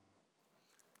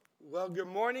Well, good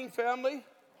morning, family.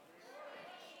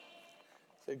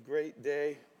 It's a great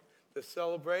day to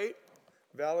celebrate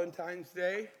Valentine's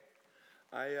Day.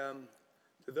 To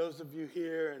those of you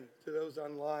here and to those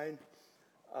online,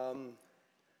 I'm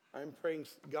praying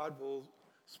God will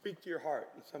speak to your heart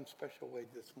in some special way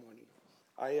this morning.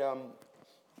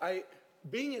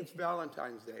 Being it's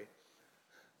Valentine's Day,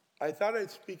 I thought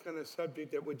I'd speak on a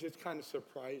subject that would just kind of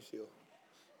surprise you.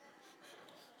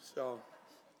 So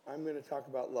I'm going to talk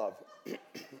about love.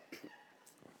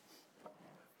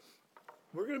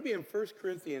 We're going to be in 1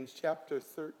 Corinthians chapter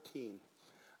 13.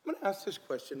 I'm going to ask this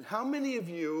question. How many of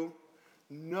you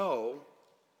know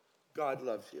God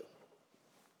loves you?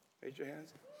 Raise your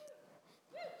hands.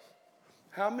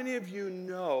 How many of you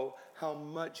know how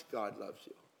much God loves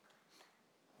you?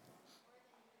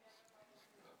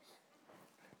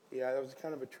 Yeah, that was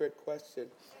kind of a trick question.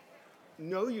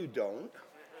 No, you don't.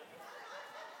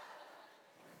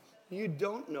 You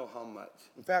don't know how much.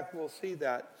 In fact, we'll see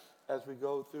that as we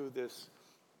go through this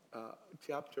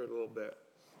chapter a little bit.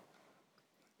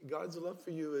 God's love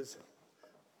for you is,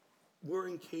 we're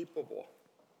incapable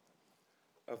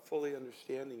of fully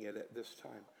understanding it at this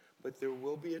time. But there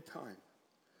will be a time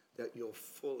that you'll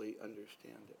fully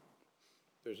understand it.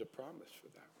 There's a promise for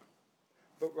that.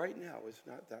 But right now is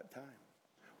not that time.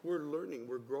 We're learning,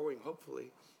 we're growing.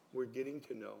 Hopefully, we're getting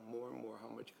to know more and more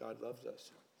how much God loves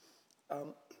us.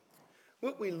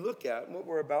 What we look at, what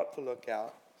we're about to look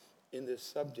at in this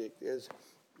subject is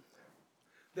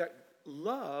that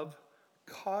love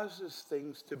causes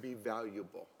things to be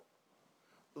valuable.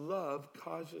 Love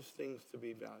causes things to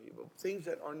be valuable. Things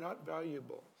that are not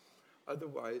valuable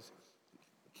otherwise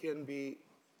can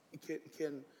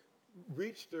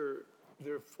reach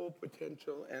their full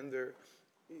potential and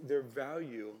their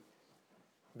value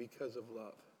because of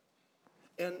love.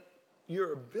 And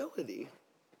your ability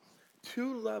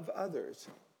to love others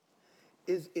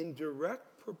is in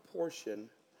direct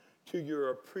proportion to your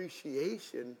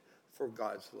appreciation for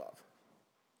God's love,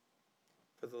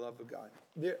 for the love of God.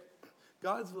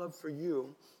 God's love for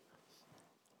you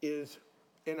is,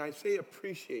 and I say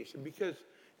appreciation, because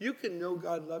you can know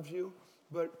God loves you,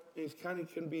 but it kind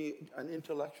of can be an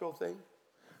intellectual thing.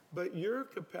 But your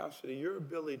capacity, your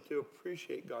ability to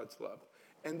appreciate God's love,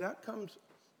 and that comes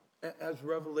as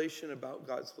revelation about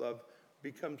God's love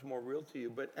becomes more real to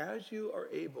you. But as you are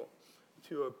able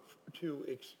to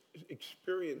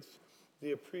experience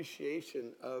the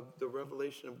appreciation of the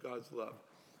revelation of God's love,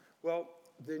 well,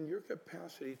 then your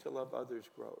capacity to love others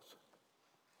grows.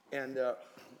 And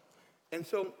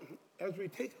so as we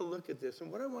take a look at this,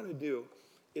 and what I want to do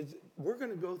is we're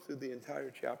going to go through the entire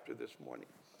chapter this morning.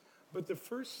 But the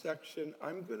first section,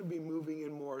 I'm going to be moving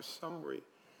in more summary.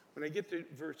 When I get to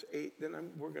verse 8,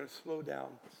 then we're going to slow down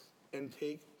and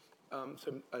take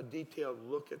a detailed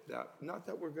look at that. Not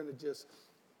that we're going to just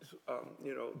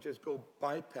go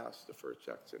bypass the first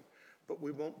section, but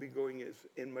we won't be going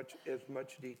as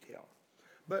much detail.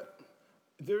 But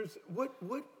there's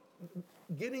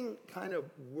getting kind of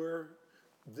where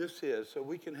this is, so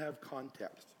we can have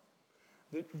context.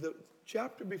 The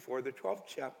chapter before, the 12th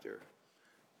chapter,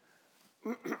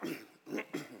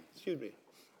 excuse me,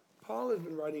 Paul has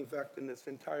been writing, in fact, in this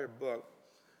entire book,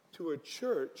 to a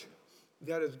church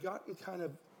that has gotten kind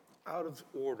of out of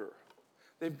order.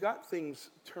 They've got things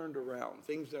turned around.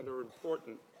 Things that are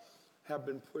important have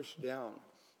been pushed down.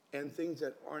 And things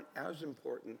that aren't as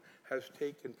important has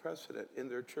taken precedent in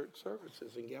their church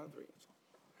services and gatherings.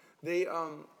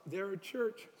 They're a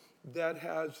church that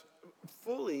has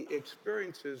fully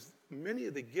experiences many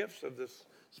of the gifts of the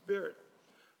Spirit,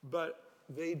 but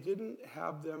they didn't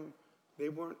have them, they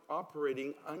weren't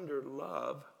operating under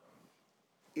love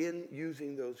in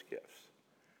using those gifts.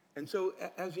 And so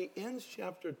as he ends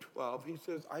chapter 12, he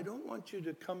says, I don't want you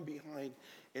to come behind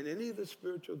in any of the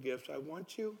spiritual gifts. I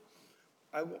want you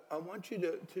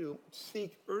to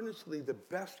seek earnestly the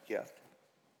best gift.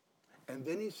 And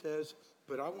then he says,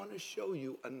 but I want to show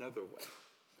you another way.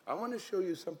 I want to show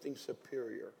you something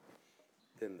superior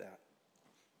than that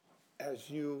as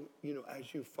you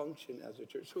function as a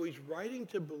church. So he's writing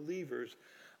to believers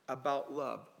about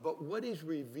love. But what he's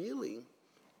revealing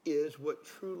is what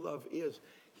true love is.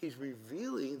 He's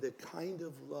revealing the kind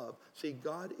of love. See,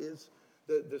 God is,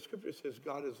 the scripture says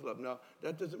God is love. Now,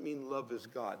 that doesn't mean love is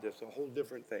God. That's a whole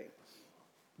different thing.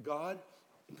 God,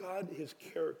 his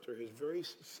character, his very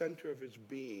center of his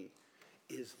being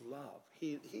is love.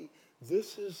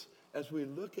 This is, as we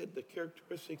look at the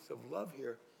characteristics of love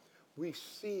here, we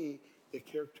see the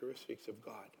characteristics of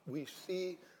God. We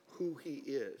see who he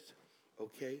is,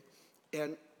 okay?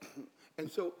 And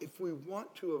so if we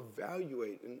want to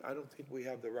evaluate, and I don't think we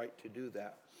have the right to do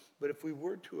that, But if we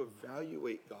were to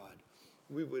evaluate God,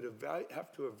 we would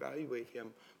have to evaluate him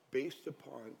based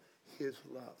upon his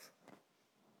love.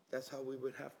 That's how we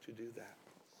would have to do that.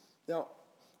 Now,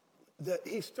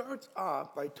 he starts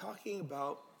off by talking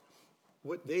about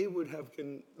what they would have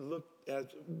looked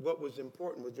at, what was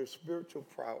important was their spiritual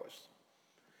prowess.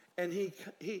 And he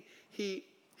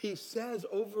says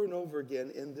over and over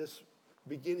again in this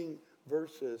beginning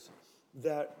verses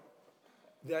that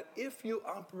if you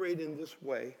operate in this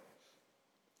way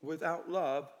without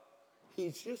love, he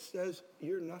just says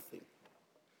you're nothing.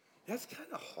 That's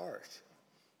kind of harsh.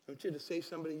 I want you to say to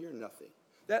somebody, you're nothing.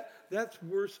 That's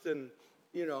worse than,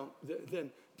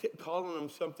 than calling them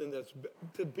something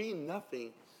to be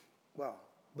nothing. Well,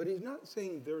 but he's not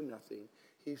saying they're nothing.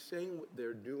 He's saying what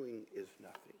they're doing is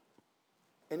nothing.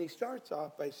 And he starts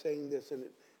off by saying this, and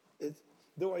it's,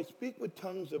 though I speak with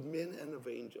tongues of men and of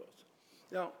angels.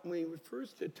 Now, when he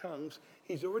refers to tongues,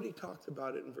 he's already talked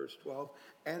about it in verse 12,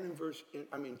 and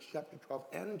in chapter 12,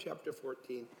 and in chapter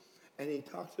 14. And he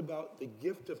talks about the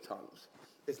gift of tongues.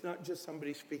 It's not just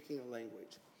somebody speaking a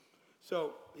language.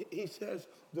 So he says,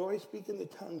 though I speak in the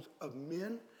tongues of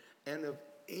men and of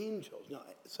angels. Now,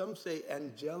 some say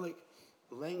angelic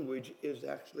language is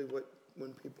actually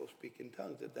when people speak in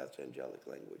tongues, that's angelic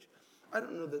language. I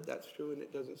don't know that that's true, and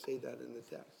it doesn't say that in the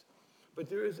text. But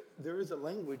there is a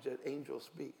language that angels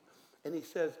speak. And he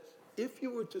says, if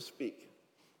you were to speak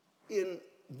with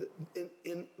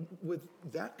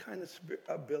that kind of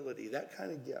ability, that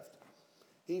kind of gift,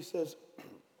 he says,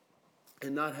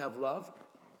 and not have love,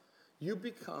 you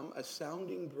become a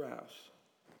sounding brass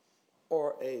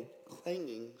or a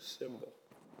clanging cymbal.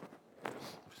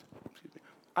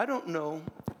 I don't know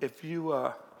if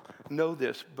you know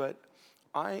this, but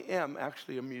I am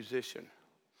actually a musician.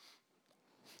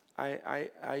 I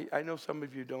know some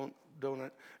of you don't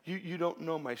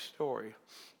know my story,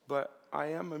 but I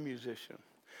am a musician.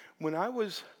 When I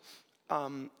was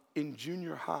in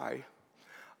junior high,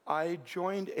 I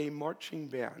joined a marching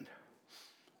band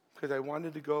because I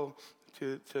wanted to go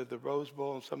to the Rose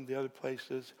Bowl and some of the other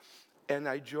places, and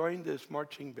I joined this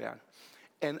marching band,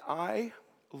 and I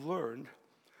learned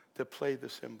to play the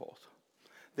cymbals.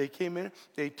 They came in,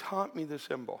 they taught me the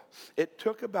cymbal. It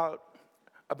took about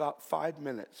 5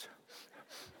 minutes,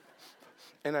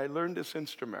 and I learned this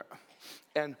instrument,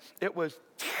 and it was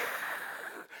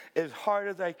as hard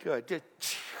as I could, just,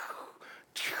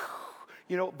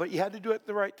 but you had to do it at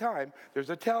the right time. There's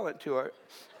a talent to it.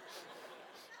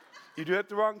 You do it at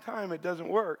the wrong time, it doesn't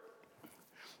work.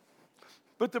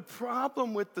 But the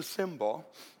problem with the cymbal,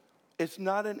 it's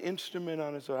not an instrument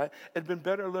on its own. It'd been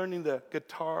better learning the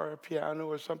guitar or piano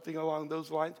or something along those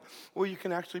lines where you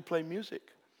can actually play music.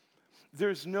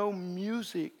 There's no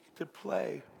music to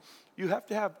play. You have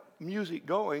to have music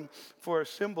going for a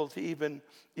cymbal to even,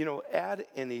 add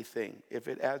anything, if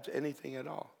it adds anything at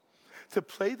all. To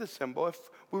play the cymbal, if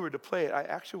we were to play it, I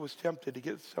actually was tempted to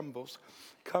get cymbals,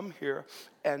 come here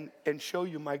and show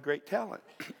you my great talent.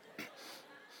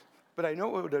 But I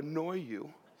know it would annoy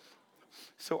you,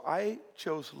 so I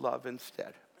chose love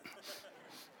instead.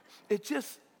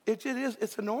 It's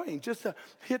annoying just to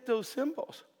hit those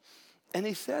cymbals. And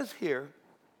he says here,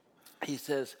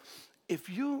 if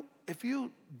you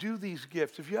do these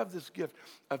gifts, if you have this gift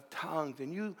of tongues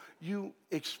and you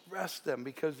express them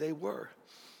because they were,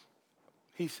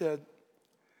 he says,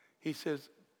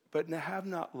 but have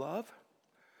not love,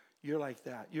 you're like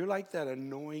that. You're like that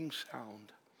annoying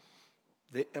sound,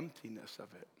 the emptiness of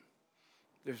it.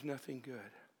 There's nothing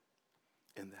good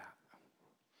in that.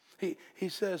 He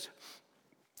says,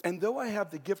 and though I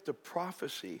have the gift of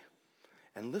prophecy,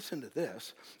 and listen to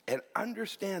this, and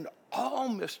understand all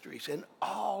mysteries and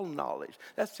all knowledge.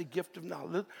 That's the gift of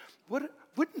knowledge.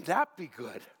 Wouldn't that be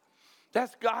good?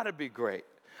 That's got to be great.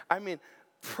 I mean,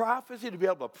 prophecy, to be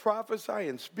able to prophesy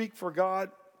and speak for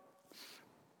God,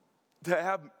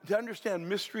 to understand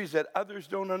mysteries that others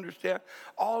don't understand,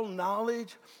 all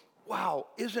knowledge. Wow,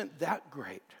 isn't that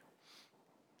great?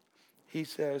 He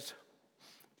says,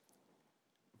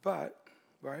 but,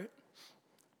 right,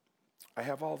 I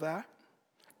have all that.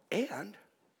 And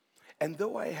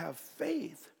though I have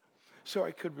faith, so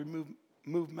I could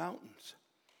move mountains.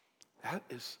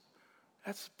 That's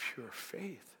pure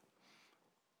faith.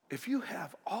 If you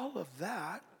have all of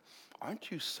that,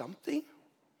 aren't you something?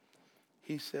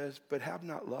 He says, but have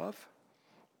not love.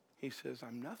 He says,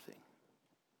 I'm nothing.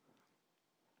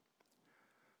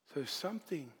 So there's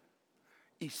something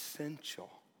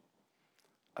essential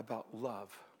about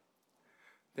love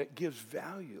that gives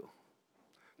value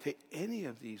to any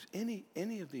of these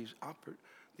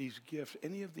gifts,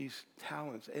 any of these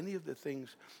talents, any of the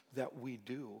things that we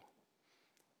do.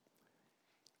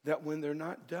 that when they're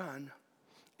not done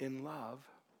in love,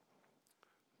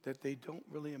 that they don't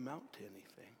really amount to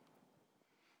anything.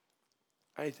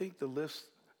 I think the list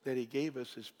that he gave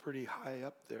us is pretty high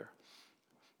up there,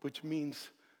 which means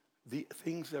the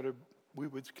things that we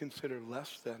would consider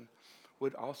less than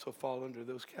would also fall under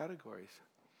those categories.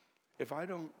 If I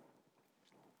don't,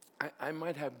 I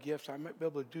might have gifts, I might be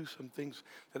able to do some things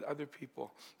that other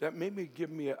people, that maybe give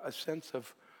me a sense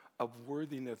of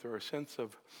worthiness or a sense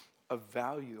of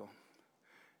value.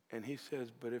 And he says,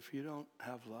 but if you don't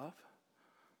have love,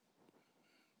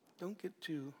 don't get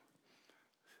too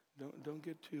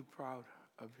proud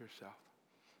of yourself.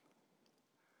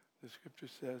 The scripture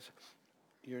says,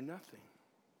 you're nothing.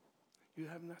 You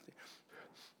have nothing.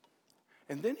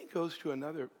 And then he goes to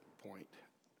another point.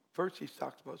 First, he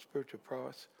talks about spiritual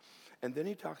prowess, and then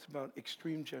he talks about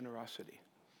extreme generosity.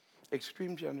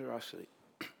 Extreme generosity.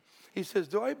 He says,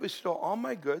 though I bestow all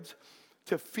my goods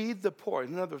to feed the poor.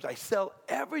 In other words, I sell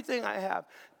everything I have,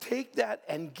 take that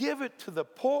and give it to the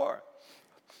poor.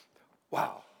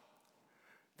 Wow.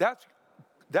 That's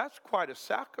quite a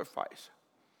sacrifice.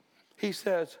 He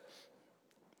says,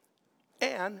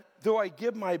 and though I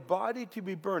give my body to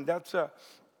be burned,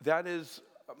 that is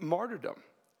martyrdom.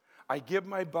 I give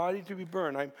my body to be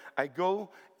burned. I go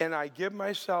and I give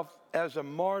myself as a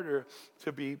martyr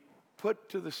to be put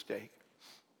to the stake,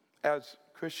 as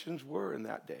Christians were in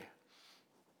that day.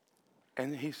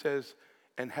 And he says,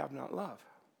 and have not love.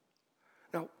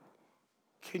 Now,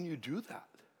 can you do that?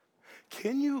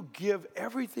 Can you give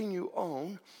everything you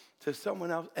own to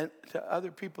someone else and to other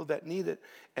people that need it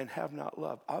and have not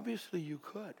love? Obviously you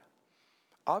could.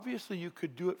 Obviously you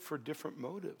could do it for different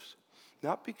motives,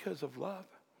 not because of love.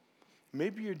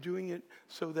 Maybe you're doing it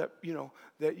so that,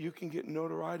 that you can get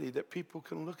notoriety, that people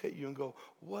can look at you and go,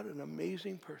 what an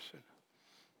amazing person.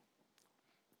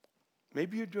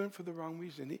 Maybe you're doing it for the wrong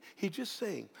reason. He's just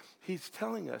saying, he's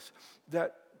telling us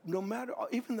that no matter,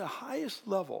 even the highest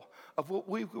level of what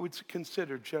we would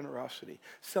consider generosity,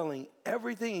 selling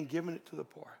everything and giving it to the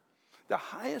poor, the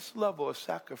highest level of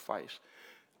sacrifice,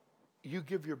 you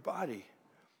give your body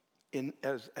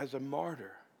as a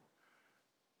martyr.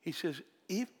 He says,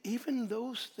 even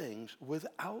those things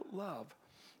without love,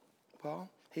 well,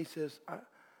 he says,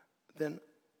 then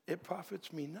it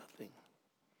profits me nothing.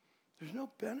 There's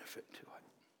no benefit to it.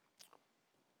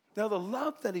 Now, the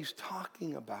love that he's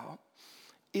talking about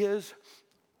is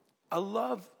a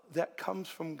love that comes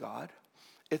from God.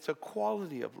 It's a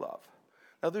quality of love.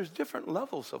 Now, there's different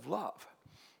levels of love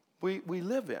we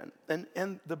live in.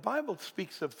 And the Bible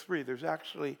speaks of three. There's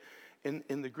actually,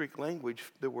 in the Greek language,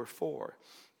 there were four.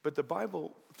 But the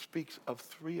Bible speaks of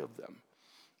three of them.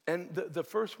 And the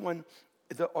first one,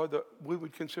 we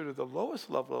would consider the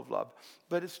lowest level of love,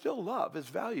 but it's still love, it's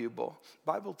valuable.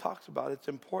 Bible talks about it's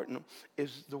important,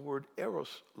 is the word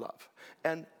eros love.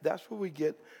 And that's where we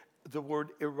get the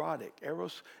word erotic.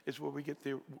 Eros is where we get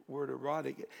the word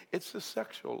erotic. It's the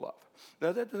sexual love.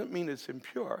 Now that doesn't mean it's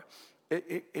impure.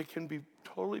 It can be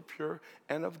totally pure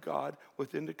and of God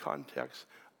within the context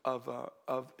of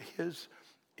his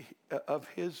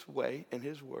way and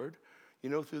his word.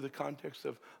 Through the context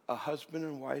of a husband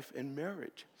and wife in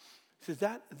marriage. So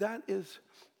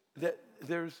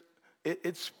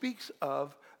it speaks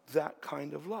of that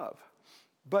kind of love.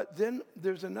 But then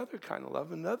there's another kind of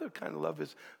love. Another kind of love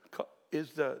is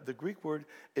the Greek word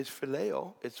is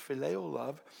phileo. It's phileo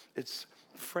love. It's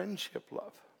friendship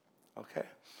love. Okay?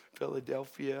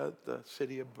 Philadelphia, the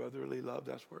city of brotherly love,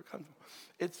 that's where it comes from.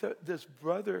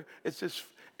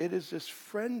 It is this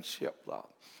friendship love.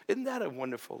 Isn't that a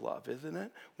wonderful love, isn't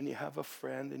it? When you have a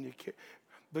friend and you care.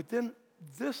 But then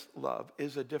this love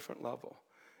is a different level.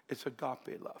 It's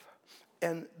agape love.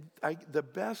 And the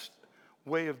best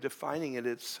way of defining it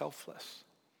is selfless.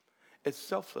 It's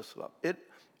selfless love.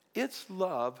 It's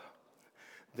love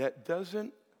that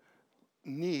doesn't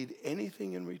need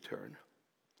anything in return.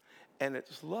 And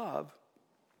it's love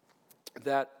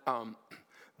that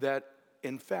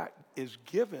in fact is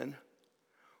given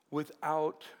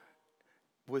without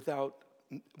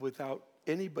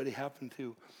anybody having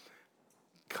to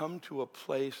come to a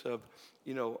place of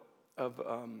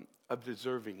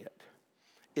deserving it.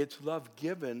 It's love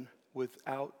given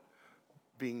without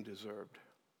being deserved.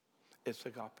 It's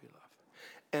agape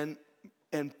love.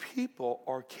 And people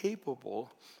are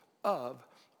capable of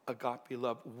agape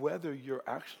love, whether you're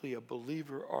actually a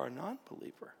believer or a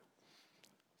non-believer.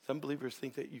 Some believers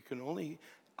think that you can only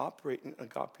operate in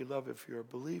agape love if you're a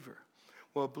believer.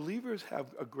 Well, believers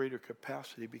have a greater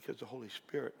capacity because the Holy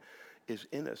Spirit is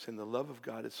in us, and the love of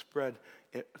God is spread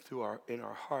in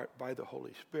our heart by the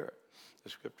Holy Spirit, the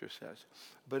scripture says.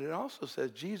 But it also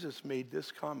says, Jesus made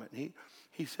this comment.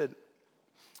 He said,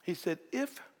 He said,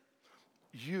 if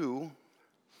you,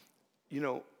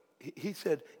 he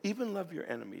said, even love your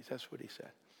enemies. That's what he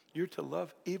said. You're to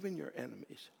love even your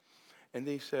enemies. And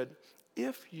he said,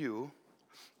 if you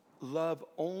love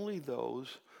only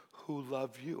those who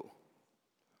love you,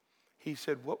 he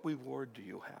said, what reward do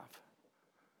you have?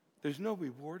 There's no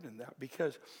reward in that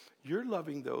because you're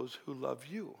loving those who love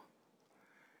you.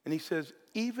 And he says,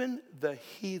 even the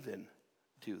heathen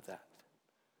do that.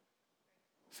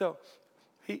 So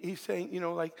he's saying,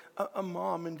 like a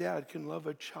mom and dad can love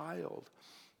a child,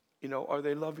 or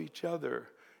they love each other.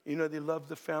 They love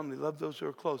the family, love those who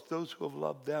are close. Those who have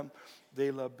loved them, they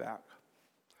love back.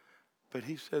 But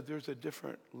he said there's a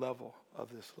different level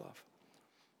of this love.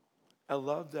 A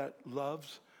love that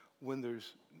loves when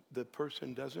the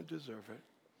person doesn't deserve it.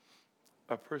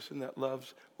 A person that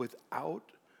loves without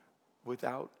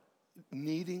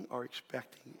needing or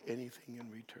expecting anything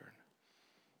in return.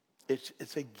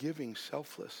 It's a giving,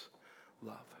 selfless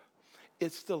love.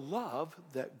 It's the love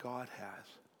that God has.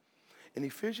 In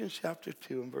Ephesians chapter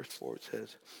 2 and verse 4 it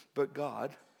says, but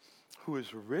God, who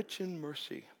is rich in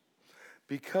mercy,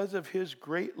 because of his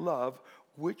great love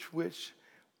with which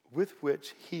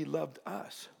he loved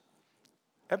us.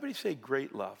 Everybody say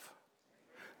great love.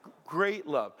 Great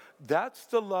love. That's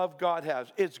the love God has.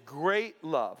 It's great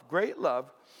love. Great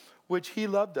love, which he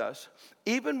loved us,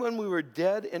 even when we were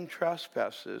dead in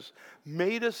trespasses,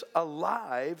 made us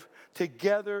alive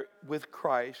together with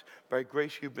Christ. By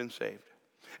grace you've been saved.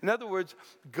 In other words,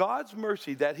 God's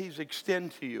mercy that he's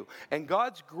extended to you and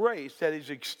God's grace that he's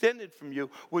extended from you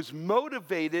was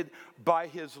motivated by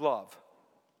his love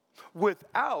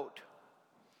without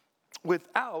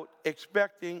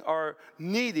expecting or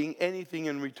needing anything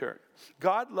in return.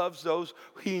 God loves those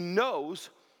he knows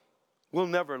will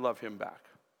never love him back.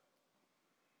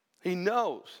 He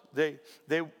knows they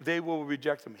will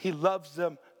reject him. He loves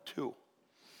them too.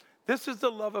 This is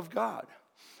the love of God.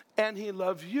 And he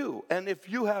loves you. And if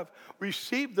you have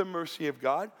received the mercy of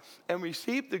God and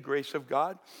received the grace of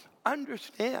God,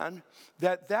 understand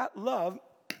that love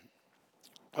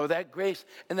or that grace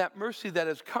and that mercy that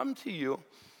has come to you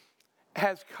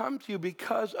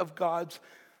because of God's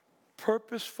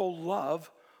purposeful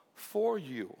love for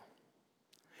you.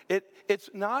 It's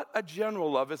not a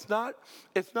general love. It's not,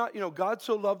 God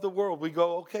so loved the world. We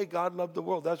go, okay, God loved the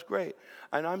world. That's great.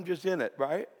 And I'm just in it,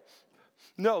 right?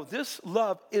 No, this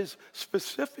love is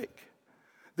specific.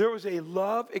 There was a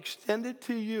love extended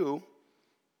to you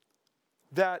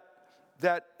that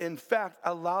in fact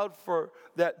allowed for,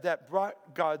 that brought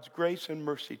God's grace and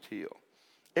mercy to you.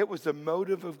 It was the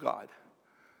motive of God.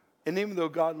 And even though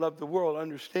God loved the world,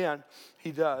 understand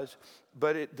he does,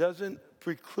 but it doesn't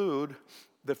preclude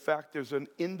the fact there's an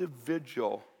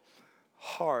individual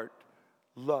heart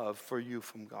love for you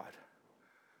from God.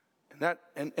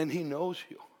 And he knows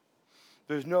you.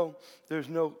 There's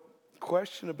no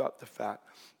question about the fact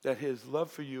that his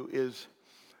love for you is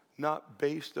not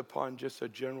based upon just a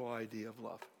general idea of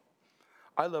love.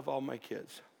 I love all my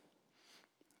kids,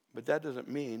 but that doesn't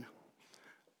mean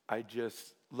I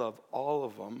just love all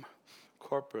of them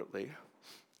corporately.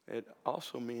 It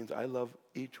also means I love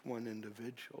each one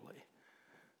individually.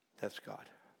 That's God.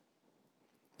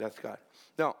 That's God.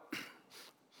 Now,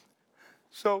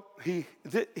 so he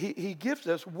gives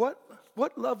us what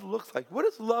love looks like. What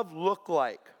does love look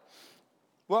like?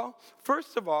 Well,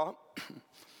 first of all,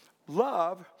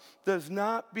 love does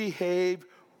not behave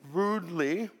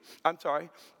rudely. I'm sorry,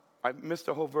 I missed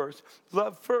a whole verse.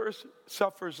 Love first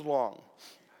suffers long.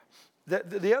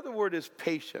 The other word is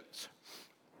patience.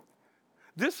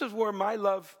 This is where my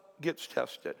love gets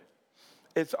tested.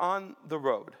 It's on the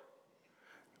road.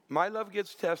 My love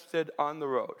gets tested on the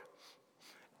road.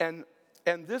 And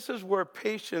this is where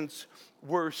patience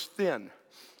wears thin.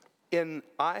 And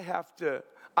I have to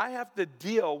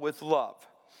deal with love.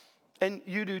 And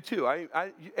you do too.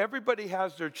 Everybody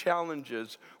has their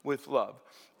challenges with love.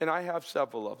 And I have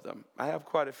several of them. I have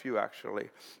quite a few, actually,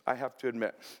 I have to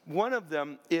admit. One of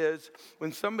them is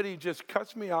when somebody just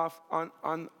cuts me off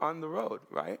on the road,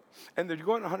 right? And they're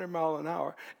going 100 miles an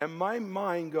hour. And my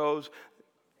mind goes,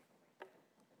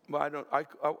 well,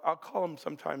 I'll call them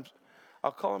sometimes,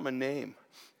 I'll call them a name.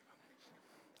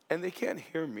 And they can't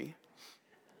hear me.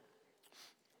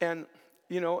 And,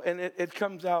 and it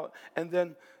comes out. And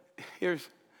then here's,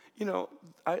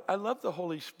 I love the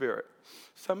Holy Spirit.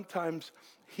 Sometimes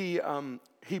he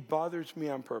bothers me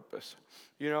on purpose.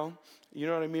 You know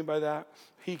what I mean by that?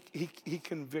 He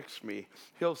convicts me.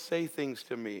 He'll say things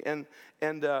to me. And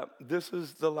this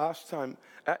is the last time.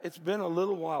 It's been a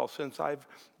little while since I've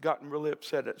gotten really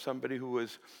upset at somebody who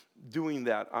was doing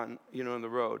that on the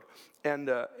road.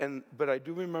 But I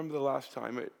do remember the last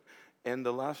time. And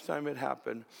the last time it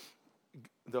happened,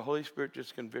 the Holy Spirit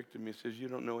just convicted me, says, you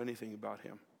don't know anything about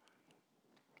him.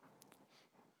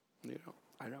 You know,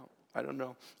 I don't. I don't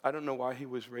know. I don't know why he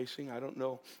was racing. I don't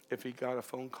know if he got a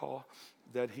phone call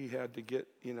that he had to get,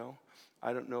 you know.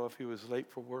 I don't know if he was late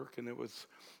for work and it was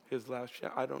his last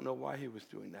chance. I don't know why he was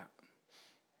doing that.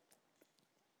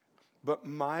 But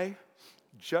my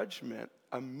judgment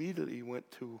immediately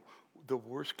went to the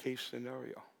worst case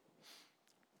scenario.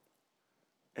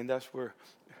 And that's where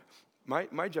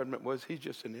my judgment was, he's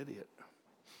just an idiot.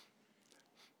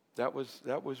 That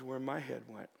was where my head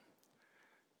went.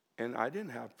 And I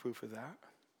didn't have proof of that.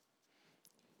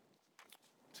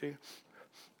 See,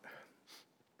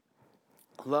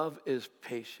 love is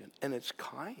patient and it's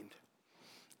kind.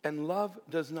 And love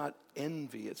does not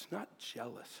envy. It's not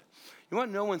jealous. You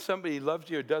want to know when somebody loves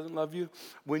you or doesn't love you?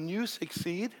 When you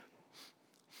succeed,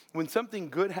 when something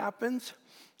good happens,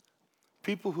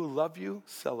 people who love you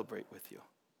celebrate with you.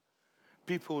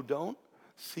 People who don't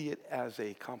see it as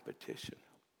a competition.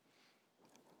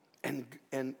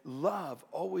 And love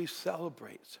always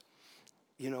celebrates,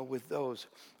 you know, with those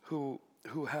who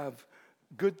have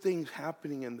good things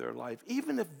happening in their life,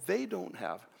 even if they don't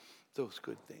have those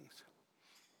good things.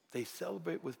 They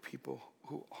celebrate with people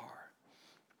who are.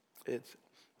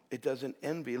 It doesn't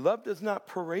envy. Love does not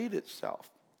parade itself.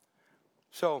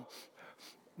 So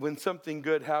when something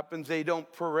good happens, they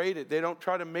don't parade it. They don't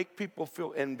try to make people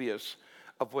feel envious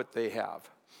of what they have,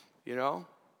 you know?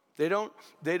 They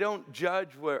don't judge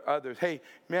where others, hey,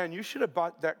 man, you should have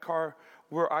bought that car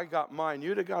where I got mine.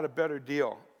 You'd have got a better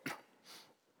deal.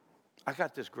 I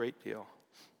got this great deal.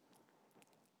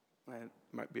 It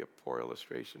might be a poor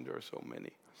illustration. There are so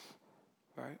many,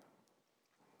 right?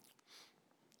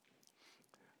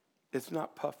 It's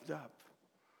not puffed up.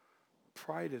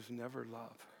 Pride is never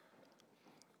love.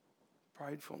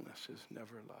 Pridefulness is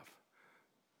never love.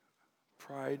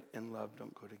 Pride and love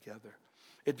don't go together.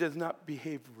 It does not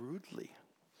behave rudely,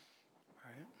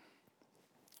 right?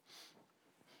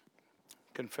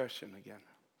 Confession again.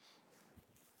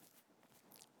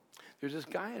 There's this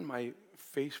guy in my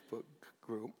Facebook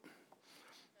group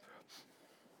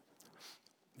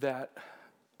that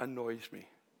annoys me.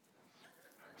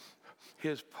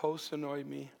 His posts annoy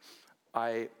me.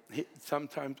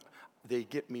 Sometimes they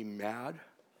get me mad.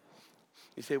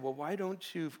 You say, well, why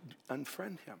don't you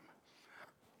unfriend him?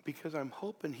 Because I'm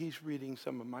hoping he's reading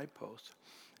some of my posts.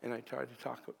 And I try to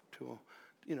talk to him.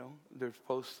 You know, there's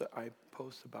posts that I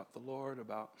post about the Lord,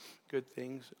 about good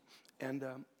things. And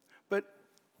but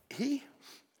he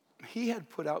had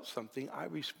put out something I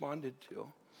responded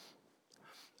to.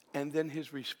 And then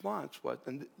his response was,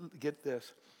 and get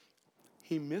this,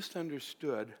 he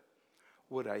misunderstood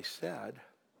what I said.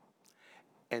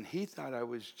 And he thought I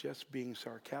was just being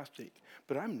sarcastic.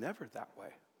 But I'm never that way.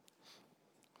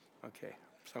 Okay.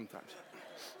 Sometimes.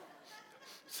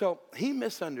 So he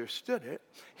misunderstood it.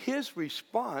 His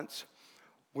response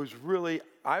was really,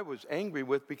 I was angry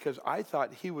with because I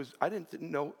thought I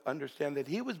didn't understand that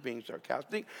he was being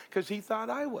sarcastic because he thought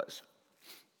I was.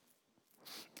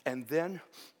 And then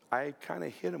I kind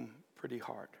of hit him pretty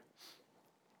hard.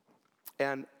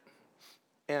 And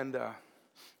I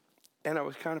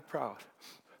was kind of proud.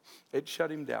 It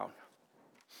shut him down.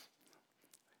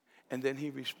 And then he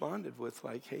responded with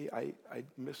like, hey, I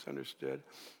misunderstood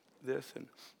this. And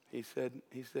he said,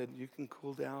 you can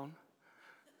cool down.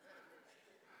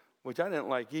 Which I didn't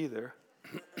like either.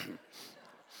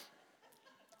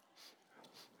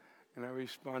 And I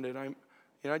responded, I'm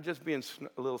just being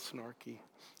a little snarky.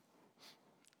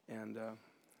 And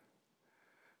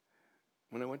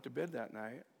when I went to bed that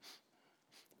night,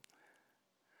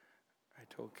 I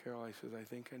told Carol, I said, I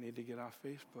think I need to get off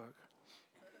Facebook.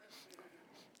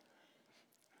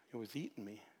 It was eating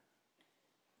me,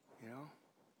 you know.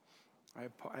 I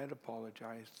had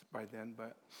apologized by then,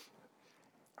 but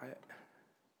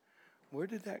where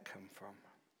did that come from?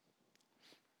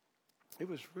 It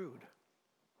was rude,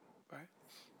 right?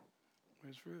 It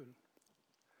was rude.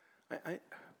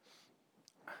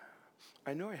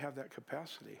 I know I have that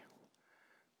capacity,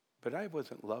 but I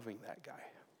wasn't loving that guy.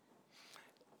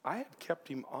 I had kept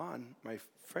him on my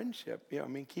friendship. You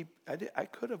know, I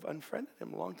could have unfriended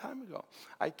him a long time ago.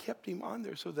 I kept him on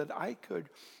there so that I could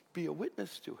be a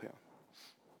witness to him.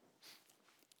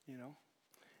 You know,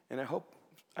 and I hope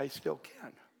I still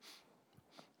can.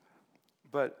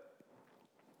 But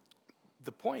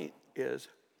the point is,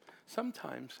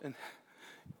 sometimes, and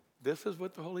this is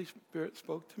what the Holy Spirit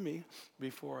spoke to me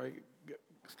before I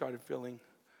started feeling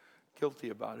guilty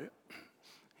about it.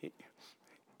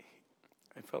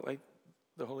 I felt like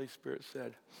the Holy Spirit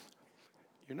said,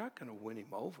 you're not going to win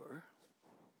him over.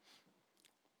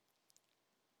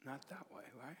 Not that way,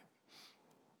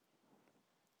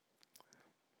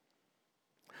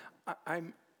 right?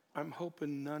 I'm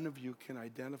hoping none of you can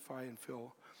identify and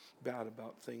feel bad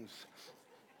about things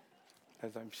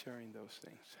as I'm sharing those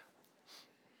things.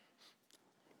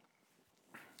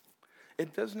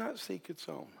 It does not seek its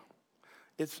own.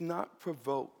 It's not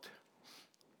provoked.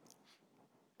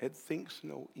 It thinks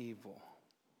no evil.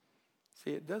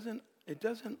 See, it doesn't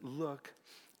look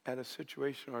at a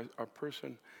situation or a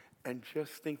person and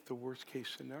just think the worst case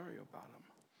scenario about them.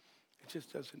 It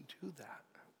just doesn't do that.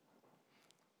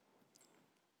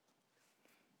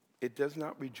 It does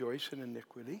not rejoice in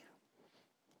iniquity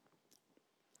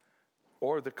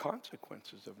or the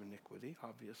consequences of iniquity,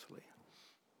 obviously,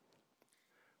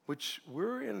 which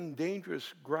we're in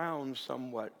dangerous ground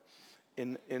somewhat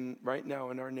in right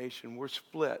now in our nation. We're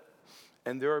split,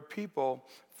 and there are people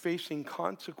facing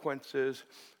consequences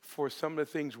for some of the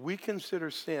things we consider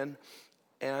sin,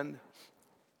 and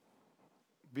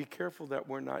be careful that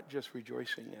we're not just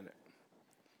rejoicing in it.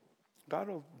 God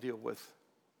will deal with,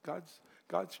 God's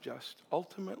just.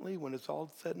 Ultimately, when it's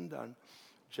all said and done,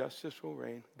 justice will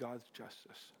reign, God's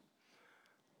justice.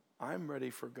 I'm ready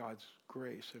for God's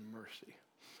grace and mercy.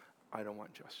 I don't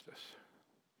want justice.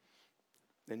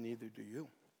 And neither do you.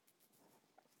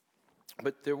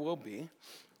 But there will be,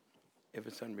 if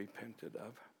it's unrepented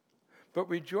of. But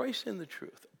rejoice in the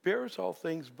truth. Bears all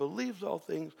things, believes all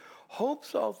things,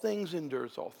 hopes all things,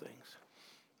 endures all things.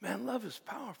 Man, love is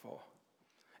powerful.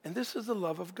 And this is the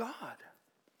love of God.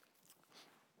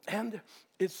 And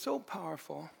it's so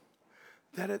powerful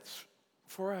that it's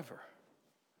forever.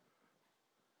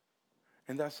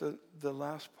 And that's the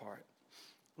last part.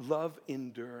 Love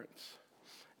endurance.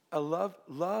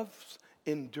 Love's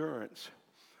endurance.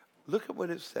 Look at what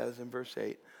it says in verse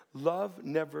 8. Love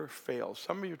never fails.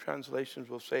 Some of your translations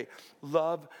will say,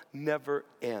 love never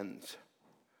ends.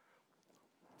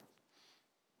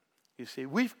 You see,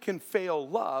 we can fail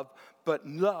love, but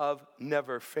love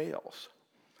never fails.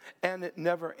 And it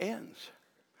never ends.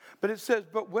 But it says,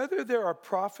 but whether there are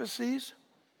prophecies,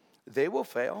 they will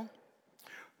fail.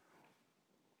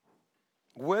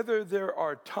 Whether there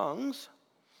are tongues,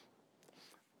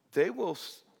 they will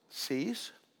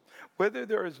cease. Whether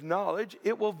there is knowledge,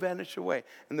 it will vanish away.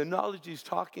 And the knowledge he's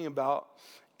talking about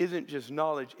isn't just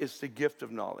knowledge, it's the gift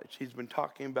of knowledge. He's been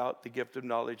talking about the gift of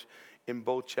knowledge in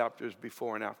both chapters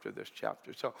before and after this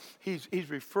chapter. So he's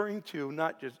referring to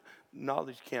not just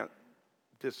knowledge can't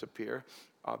disappear,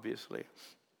 obviously,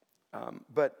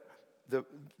 but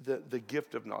the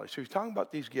gift of knowledge. So he's talking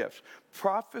about these gifts.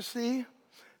 Prophecy,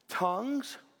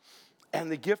 tongues,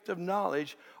 and the gift of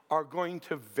knowledge are going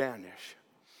to vanish.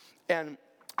 And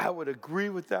I would agree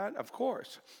with that, of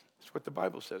course. That's what the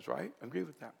Bible says, right? I agree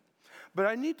with that. But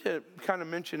I need to kind of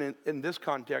mention in this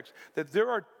context that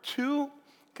there's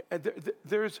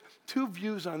two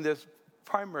views on this,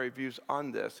 primary views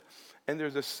on this. And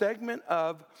there's a segment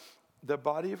of the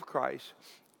body of Christ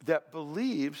that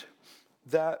believes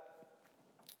that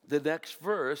the next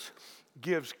verse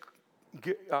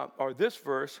this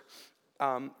verse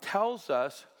tells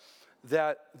us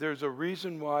that there's a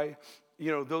reason why,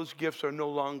 those gifts are no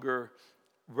longer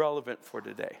relevant for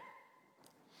today.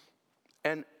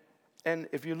 And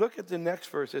if you look at the next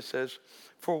verse, it says,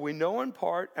 for we know in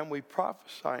part and we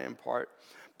prophesy in part,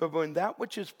 but when that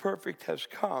which is perfect has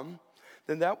come,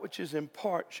 then that which is in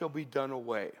part shall be done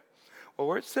away. Well,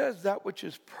 where it says that which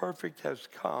is perfect has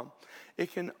come,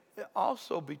 it can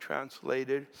also be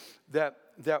translated that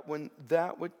when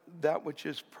that which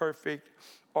is perfect,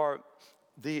 or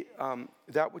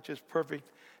that which is perfect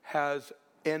has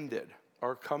ended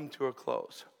or come to a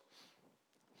close.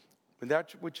 When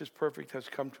that which is perfect has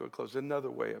come to a close.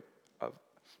 Another way of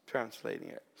translating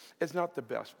it. It's not the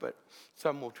best, but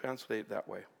some will translate it that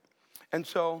way. And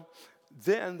so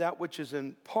then that which is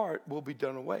in part will be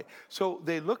done away. So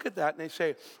they look at that and they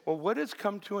say, well, what has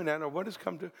come to an end, or what has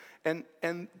come to, and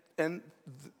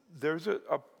there's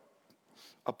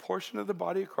a portion of the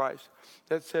body of Christ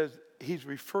that says he's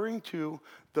referring to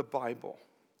the Bible.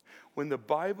 When the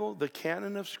Bible, the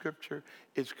canon of Scripture,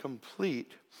 is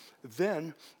complete,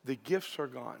 then the gifts are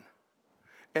gone.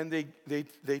 And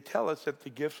they tell us that the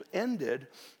gifts ended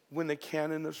when the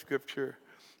canon of Scripture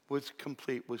was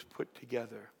complete, was put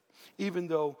together. Even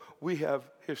though we have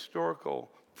historical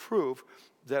proof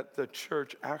that the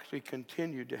church actually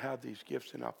continued to have these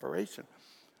gifts in operation.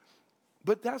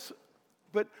 But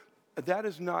that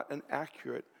is not an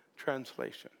accurate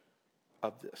translation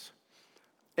of this.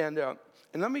 And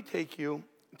let me take you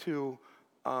to,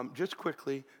 just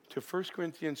quickly, to 1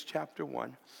 Corinthians chapter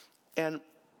 1. And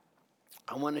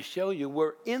I want to show you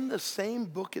we're in the same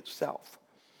book itself.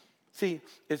 See,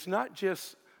 it's not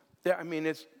just I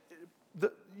mean,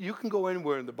 you can go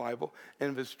anywhere in the Bible,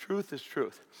 and if it's truth, it's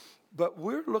truth. But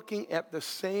we're looking at the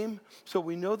same, so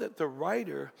we know that the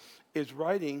writer is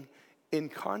writing in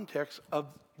context of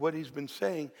what he's been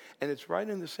saying, and it's right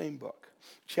in the same book.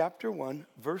 Chapter 1,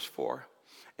 verse 4,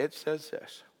 it says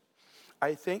this: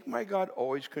 I thank my God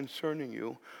always concerning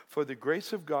you for the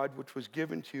grace of God which was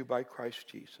given to you by Christ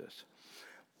Jesus,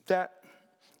 that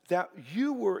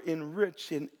you were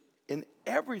enriched in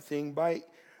everything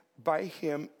by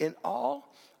him in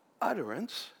all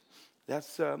utterance.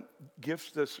 That's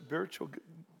gifts, the spiritual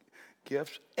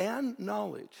gifts, and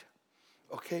knowledge.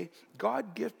 Okay?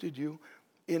 God gifted you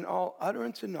in all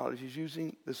utterance and knowledge. He's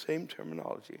using the same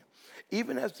terminology.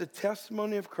 Even as the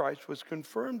testimony of Christ was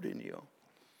confirmed in you,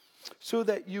 so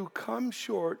that you come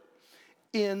short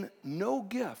in no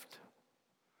gift.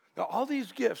 Now, all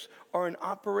these gifts are in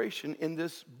operation in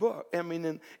this book,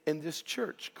 in this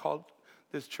church called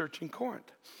this church in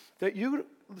Corinth. That you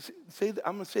say,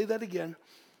 I'm going to say that again,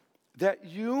 that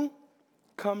you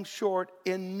come short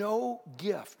in no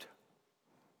gift.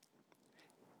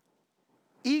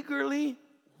 Eagerly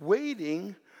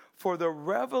waiting for the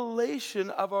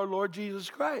revelation of our Lord Jesus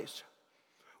Christ.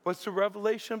 What's the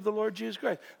revelation of the Lord Jesus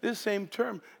Christ? This same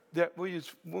term that we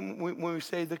use when we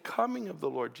say the coming of the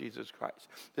Lord Jesus Christ.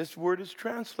 This word is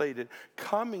translated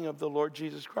coming of the Lord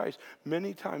Jesus Christ.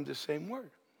 Many times the same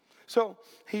word. So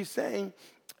he's saying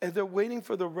they're waiting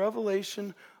for the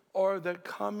revelation or the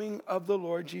coming of the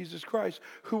Lord Jesus Christ,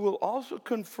 who will also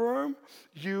confirm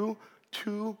you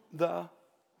to the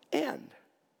end,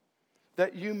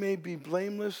 that you may be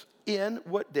blameless in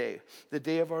what day? The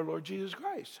day of our Lord Jesus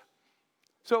Christ.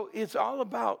 So it's all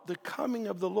about the coming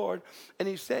of the Lord, and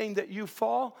he's saying that you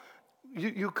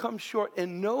come short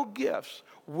in no gifts,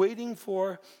 waiting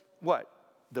for what?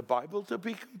 The Bible to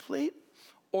be complete,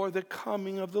 or the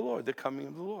coming of the Lord, the coming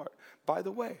of the Lord. By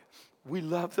the way, we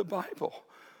love the Bible.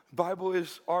 Bible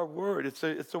is our word. It's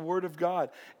the word of God.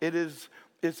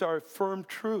 It's our firm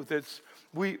truth.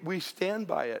 We stand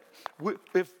by it.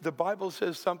 If the Bible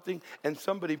says something and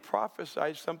somebody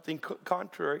prophesies something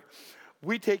contrary,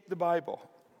 we take the Bible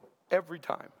every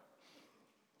time.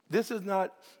 This is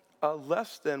not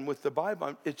less than with the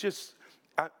Bible.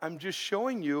 I'm just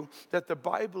showing you that the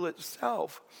Bible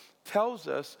itself tells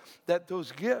us that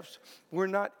those gifts were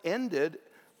not ended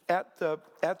at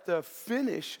the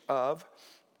finish of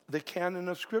the canon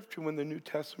of Scripture when the New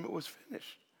Testament was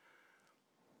finished.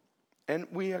 And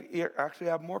we actually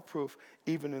have more proof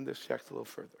even in this text a little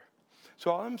further.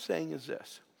 So all I'm saying is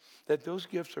this, that those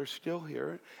gifts are still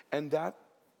here, and that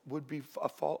would be a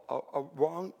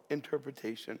wrong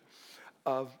interpretation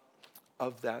of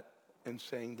that, and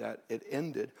saying that it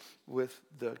ended with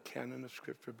the canon of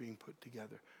Scripture being put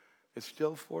together. It's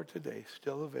still for today,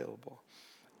 still available,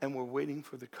 and we're waiting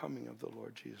for the coming of the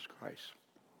Lord Jesus Christ.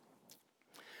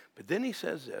 But then he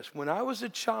says this: when I was a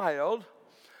child,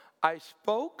 I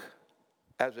spoke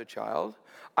as a child,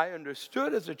 I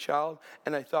understood as a child,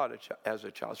 and I thought as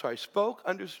a child. So I spoke,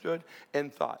 understood,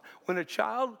 and thought. When a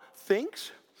child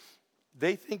thinks,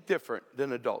 they think different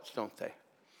than adults, don't they?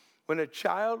 When a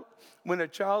child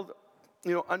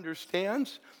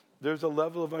understands, there's a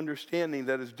level of understanding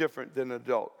that is different than an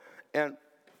adult. And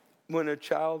when a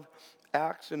child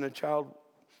acts and a child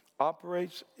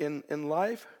operates in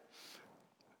life.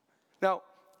 Now,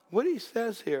 what he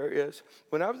says here is,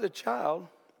 when I was a child,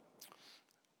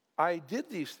 I did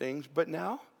these things, but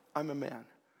now I'm a man.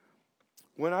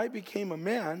 When I became a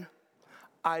man,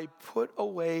 I put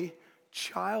away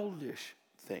childish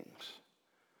things.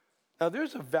 Now,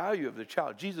 there's a value of the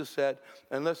child. Jesus said,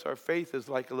 unless our faith is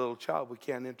like a little child, we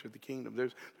can't enter the kingdom.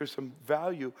 There's some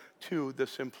value to the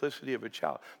simplicity of a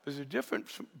child. There's a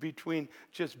difference between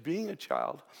just being a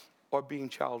child or being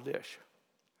childish.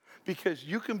 Because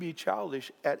you can be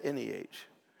childish at any age,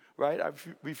 right?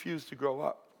 I've refused to grow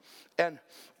up. And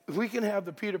we can have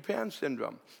the Peter Pan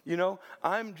syndrome.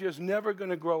 I'm just never going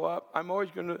to grow up. I'm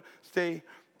always going to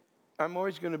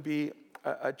be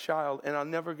a child, and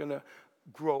I'm never going to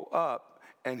grow up.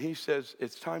 And he says,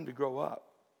 it's time to grow up.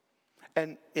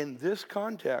 And in this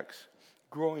context,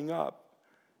 growing up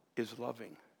is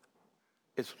loving.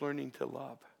 It's learning to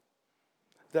love.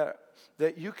 That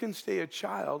you can stay a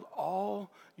child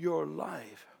all your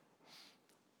life.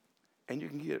 And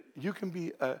you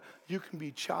can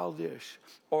be childish,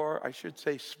 or I should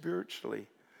say spiritually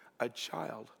a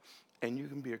child, and you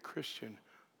can be a Christian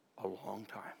a long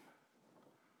time.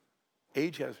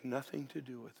 Age has nothing to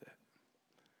do with it.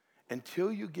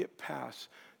 Until you get past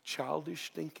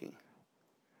childish thinking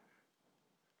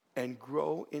and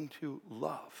grow into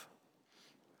love,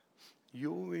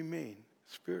 you will remain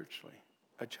spiritually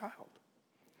a child.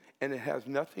 And it has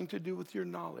nothing to do with your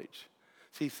knowledge.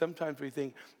 See, sometimes we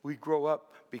think we grow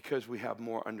up because we have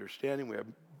more understanding, we have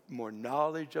more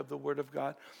knowledge of the Word of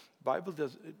God. Bible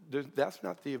that's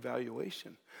not the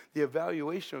evaluation. The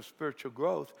evaluation of spiritual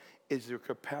growth is your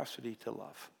capacity to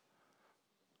love.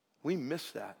 We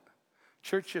miss that.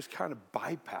 Church just kind of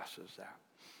bypasses that.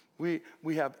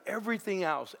 We have everything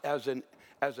else as an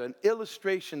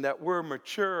illustration that we're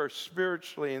mature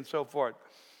spiritually and so forth.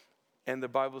 And the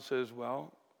Bible says,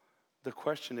 well, the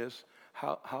question is,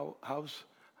 how's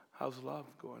love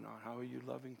going on? How are you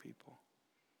loving people?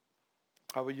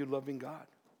 How are you loving God?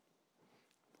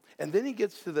 And then he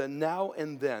gets to the now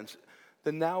and then.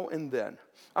 The now and then.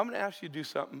 I'm going to ask you to do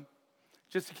something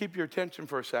just to keep your attention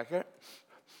for a second.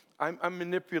 I'm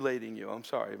manipulating you. I'm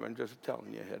sorry. I'm just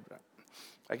telling you ahead.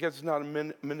 I guess it's not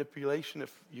a manipulation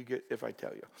if I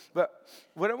tell you. But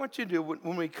what I want you to do,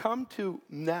 when we come to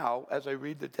now, as I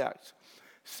read the text,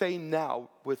 say now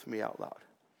with me out loud.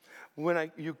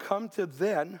 When you come to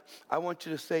then, I want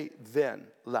you to say then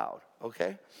loud,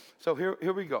 okay? So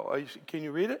here we go. Can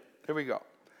you read it? Here we go.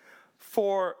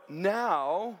 For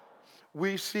now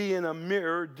we see in a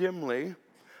mirror dimly,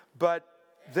 but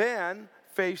then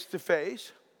face to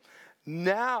face.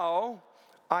 Now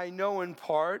I know in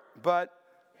part, but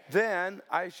then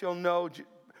I shall know.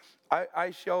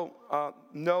 I shall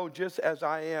know just as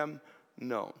I am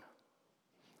known.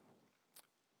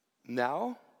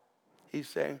 Now, he's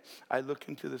saying, I look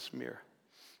into this mirror,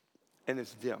 and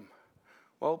it's dim.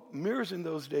 Well, mirrors in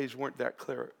those days weren't that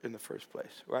clear in the first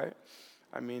place, right?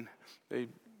 I mean, they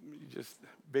just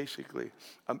basically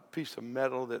a piece of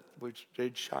metal which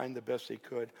they'd shine the best they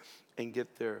could and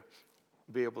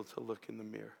be able to look in the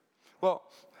mirror. Well,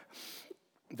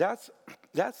 that's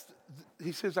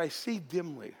he says, I see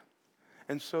dimly,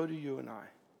 and so do you and I.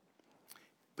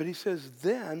 But he says,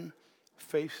 then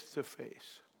face to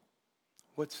face.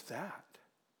 What's that?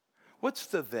 What's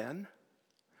the then?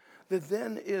 The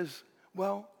then is,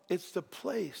 well, it's the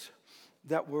place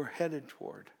that we're headed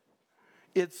toward.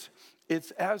 It's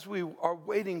as we are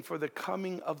waiting for the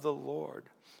coming of the Lord.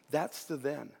 That's the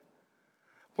then.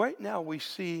 Right now we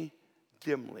see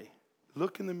dimly.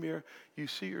 Look in the mirror, you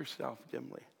see yourself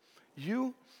dimly.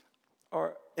 You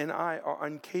and I are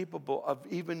incapable of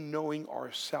even knowing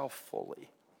ourselves fully.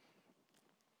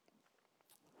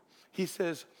 He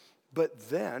says, but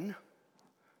then,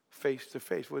 face to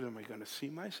face. What, am I going to see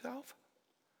myself?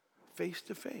 Face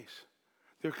to face.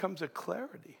 There comes a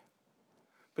clarity.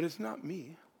 But it's not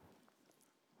me.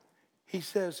 He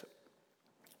says,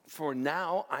 for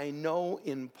now I know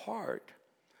in part,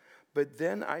 but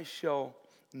then I shall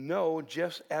know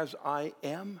just as I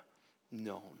am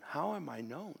known. How am I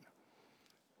known?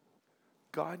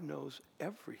 God knows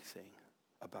everything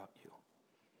about you.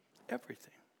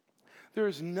 Everything. There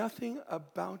is nothing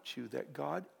about you that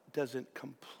God doesn't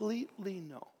completely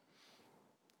know.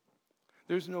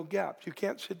 There's no gaps. You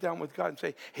can't sit down with God and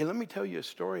say, hey, let me tell you a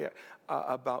story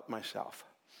about myself.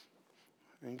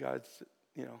 And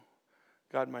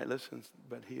God might listen,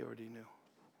 but he already knew.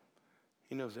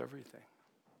 He knows everything.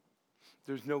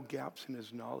 There's no gaps in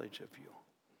his knowledge of you.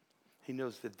 He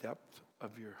knows the depth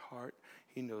of your heart.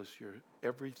 He knows your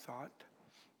every thought.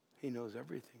 He knows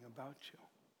everything about you.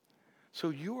 So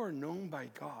you are known by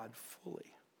God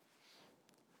fully.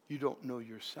 You don't know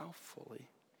yourself fully,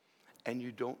 and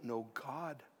you don't know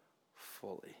God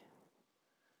fully.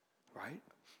 Right?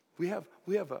 We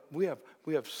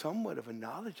have somewhat of a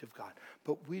knowledge of God,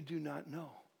 but we do not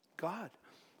know God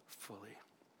fully.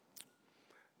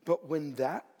 But when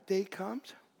that day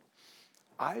comes,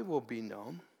 I will be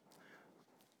known.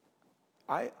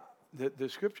 The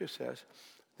scripture says,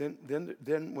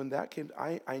 then when that came,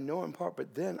 I know in part,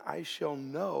 but then I shall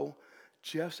know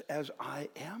just as I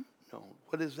am known.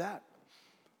 What is that?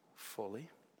 Fully.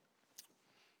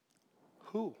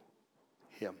 Who?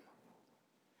 Him.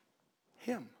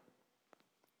 Him.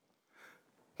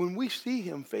 When we see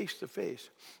him face to face,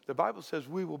 the Bible says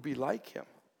we will be like him.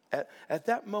 At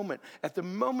that moment, at the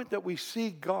moment that we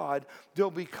see God,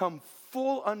 there'll become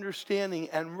full understanding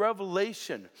and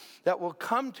revelation that will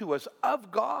come to us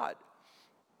of God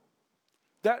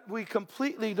that we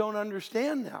completely don't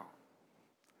understand now.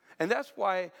 And that's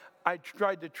why I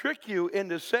tried to trick you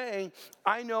into saying,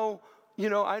 I know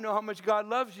how much God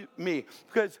loves me.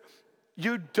 Because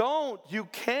you don't, you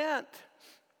can't,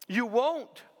 you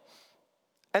won't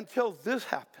until this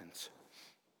happens.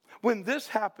 When this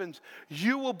happens,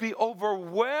 you will be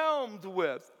overwhelmed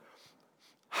with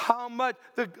how much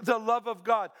the love of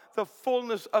God, the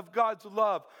fullness of God's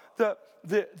love,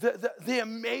 the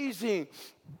amazing,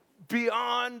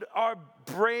 beyond our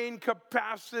brain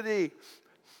capacity,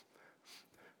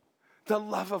 the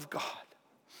love of God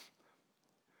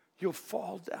you'll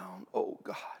fall down. Oh,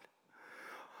 God.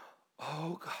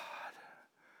 Oh, God.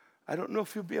 I don't know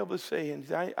if you'll be able to say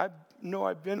anything. I know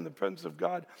I've been in the presence of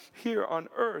God here on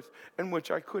earth in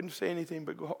which I couldn't say anything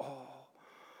but go, oh,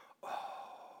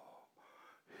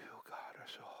 you, God, are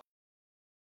so.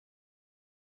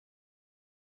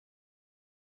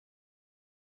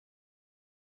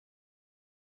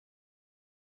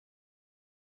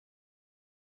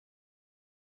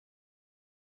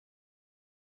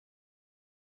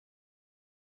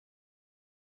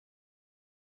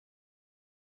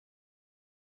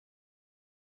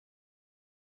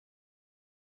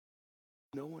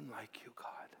 No one like you, God.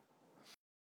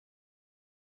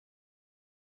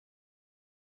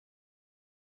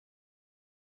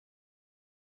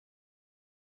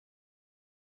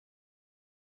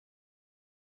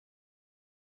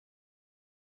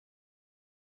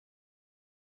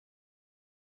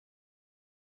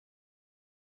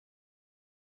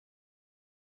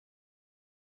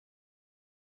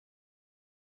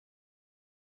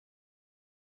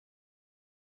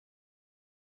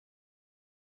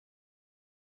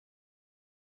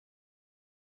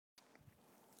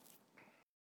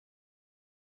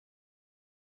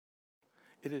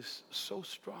 It is so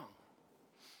strong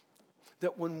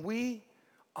that when we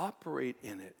operate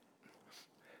in it,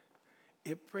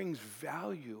 it brings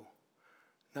value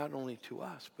not only to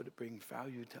us, but it brings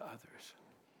value to others.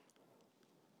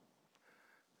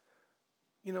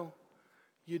 You know,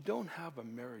 you don't have a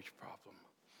marriage problem.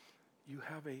 You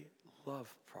have a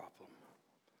love problem.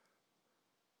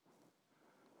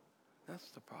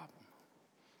 That's the problem.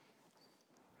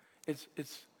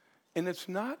 It's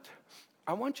not,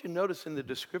 I want you to notice in the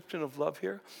description of love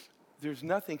here, there's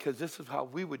nothing, because this is how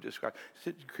we would describe.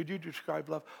 Could you describe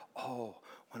love? Oh,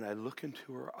 when I look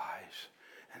into her eyes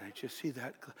and I just see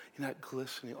that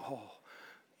glistening, oh,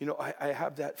 you know, I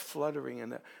have that fluttering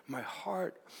and my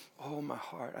heart, my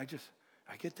heart, I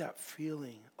get that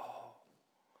feeling,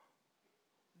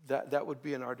 That would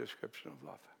be in our description of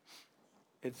love.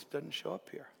 It doesn't show up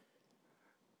here.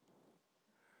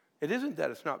 It isn't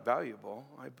that it's not valuable.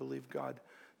 I believe God,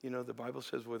 you know, the Bible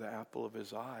says we're the apple of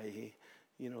his eye.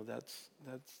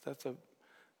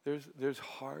 There's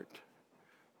heart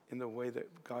in the way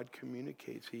that God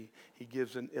communicates. He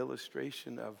gives an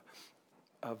illustration of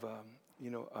a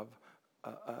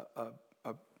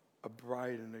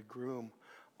bride and a groom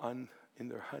in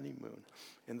their honeymoon,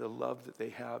 in the love that they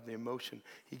have, the emotion.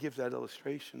 He gives that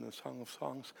illustration in the Song of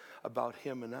Songs about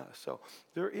him and us. So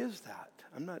there is that.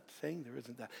 I'm not saying there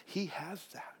isn't that. He has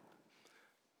that.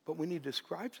 But when he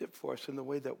describes it for us in the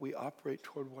way that we operate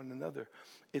toward one another,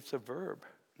 it's a verb,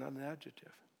 not an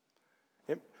adjective.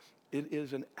 It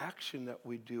is an action that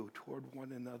we do toward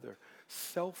one another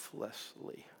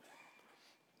selflessly,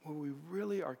 where we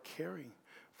really are caring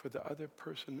for the other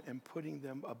person and putting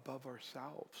them above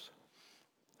ourselves.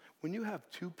 When you have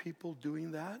two people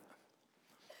doing that,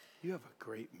 you have a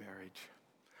great marriage.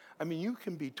 I mean, you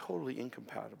can be totally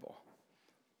incompatible.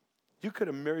 You could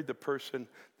have married the person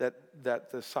that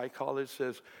the psychologist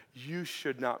says you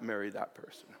should not marry that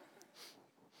person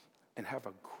and have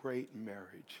a great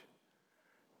marriage.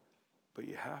 But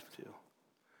you have to.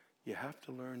 You have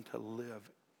to learn to live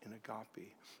in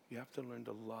agape. You have to learn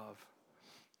to love.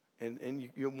 And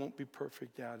you won't be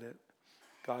perfect at it.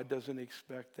 God doesn't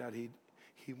expect that.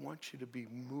 He wants you to be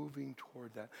moving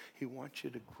toward that. He wants you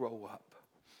to grow up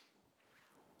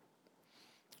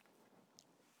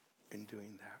in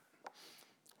doing that.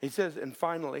 He says, and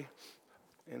finally,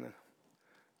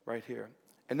 right here,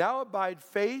 and now abide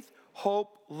faith,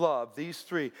 hope, love, these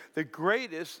three. The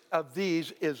greatest of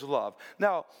these is love.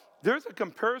 Now, there's a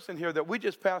comparison here that we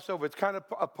just passed over. It's kind of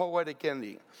a poetic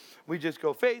ending. We just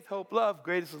go faith, hope, love,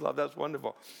 greatest is love. That's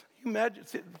wonderful. You imagine,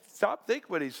 stop,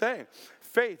 think what he's saying.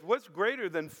 Faith, what's greater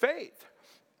than faith?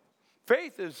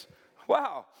 Faith is,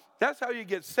 wow, that's how you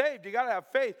get saved. You got to have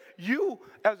faith. You,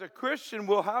 as a Christian,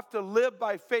 will have to live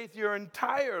by faith your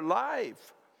entire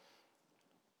life.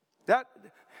 That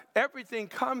everything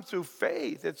comes through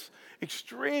faith. It's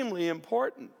extremely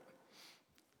important.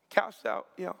 Cast out,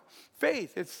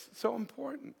 faith. It's so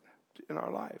important in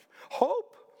our life.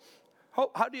 Hope.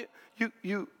 How do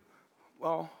you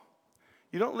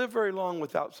don't live very long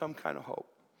without some kind of hope.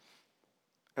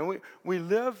 And we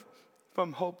live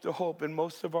from hope to hope in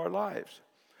most of our lives.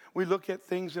 We look at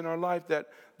things in our life that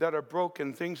are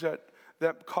broken, things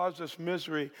that cause us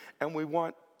misery, and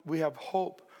we have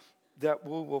hope that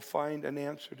we will find an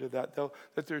answer to that,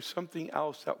 that there's something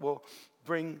else that will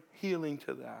bring healing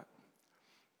to that.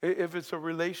 If it's a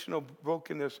relational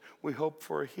brokenness, we hope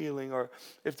for a healing. Or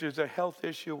if there's a health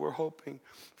issue, we're hoping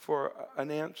for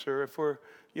an answer. If we're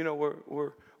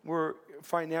we're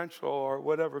financial or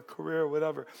whatever, career or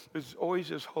whatever, there's always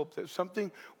this hope that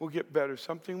something will get better,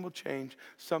 something will change,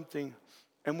 something,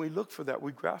 and we look for that,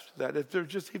 we grasp that. If there's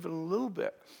just even a little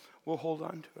bit, we'll hold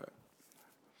on to it.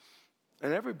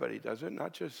 And everybody does it,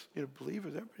 not just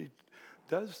believers. Everybody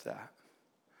does that.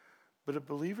 But a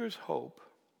believer's hope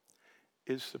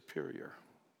is superior.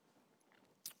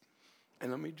 And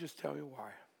let me just tell you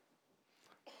why.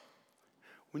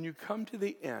 When you come to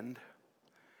the end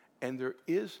and there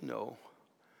is no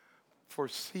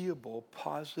foreseeable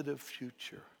positive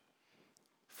future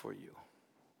for you.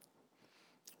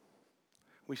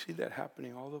 We see that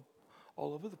happening all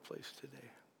over the place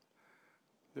today.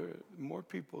 There are more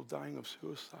people dying of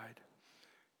suicide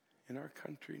in our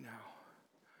country now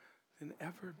than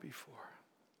ever before.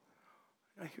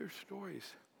 I hear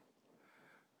stories.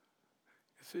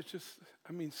 It's just,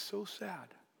 so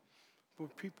sad. Where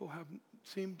people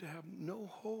seem to have no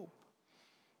hope.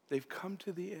 They've come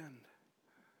to the end.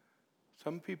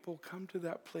 Some people come to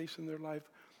that place in their life,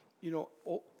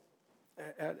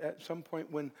 at some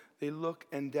point when they look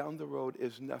and down the road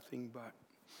is nothing but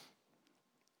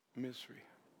misery.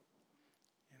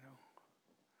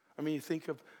 You think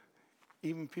of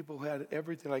even people who had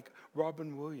everything, like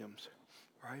Robin Williams,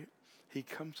 right? He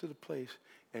comes to the place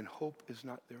and hope is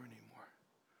not there anymore.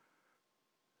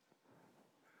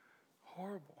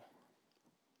 Horrible.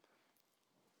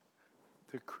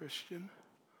 The Christian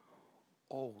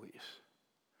always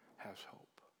has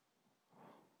hope.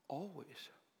 Always.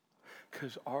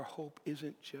 Because our hope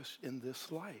isn't just in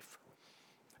this life.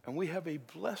 And we have a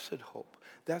blessed hope.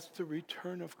 That's the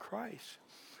return of Christ.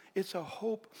 It's a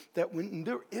hope that when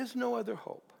there is no other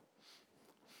hope.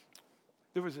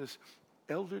 There was this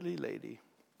elderly lady,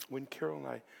 when Carol and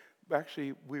I,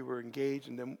 actually we were engaged,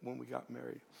 and then when we got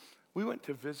married, we went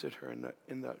to visit her in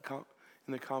the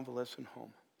convalescent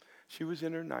home. She was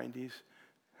in her 90s.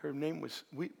 Her name was,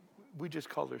 we just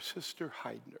called her Sister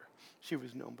Heidner. She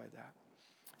was known by that.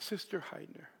 Sister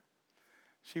Heidner.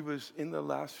 She was in the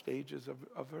last stages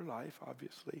of her life,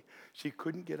 obviously. She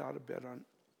couldn't get out of bed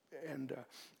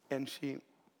and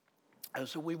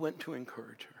so we went to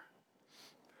encourage her.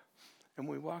 And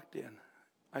we walked in.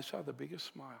 I saw the biggest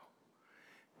smile.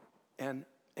 And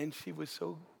she was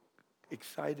so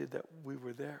excited that we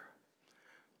were there.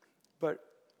 But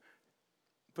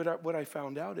what I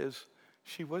found out is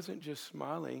she wasn't just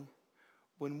smiling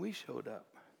when we showed up.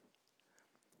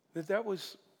 That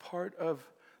was part of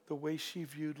the way she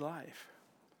viewed life.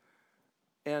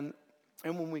 And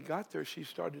when we got there, she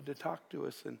started to talk to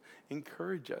us and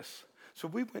encourage us. So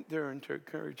we went there and to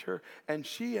encourage her, and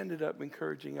she ended up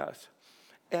encouraging us.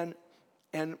 And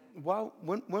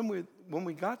when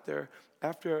we got there,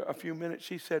 after a few minutes,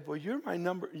 she said, "Well, you're my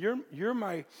 9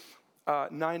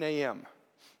 a.m."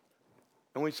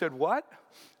 And we said, "What?"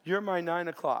 "You're my 9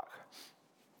 o'clock."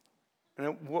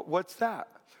 And what's that?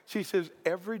 She says,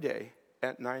 "Every day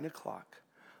at 9 o'clock,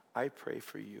 I pray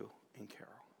for you and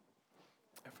Carol."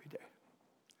 Every day.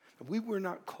 We were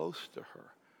not close to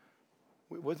her.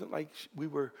 It wasn't like we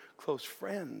were close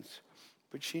friends,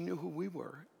 but she knew who we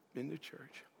were in the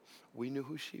church. We knew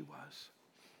who she was.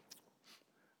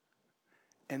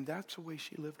 And that's the way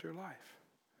she lived her life.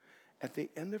 At the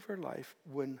end of her life,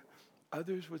 when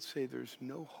others would say there's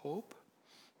no hope,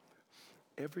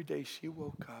 every day she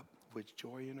woke up with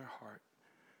joy in her heart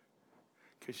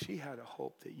because she had a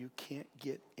hope that you can't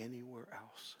get anywhere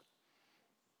else.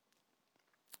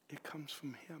 It comes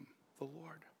from him, the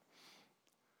Lord.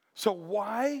 So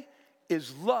why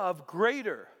is love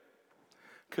greater?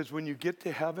 Because when you get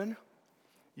to heaven,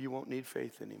 you won't need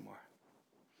faith anymore.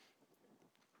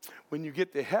 When you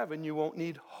get to heaven, you won't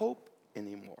need hope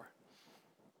anymore.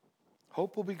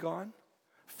 Hope will be gone.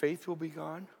 Faith will be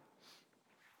gone.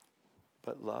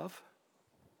 But love,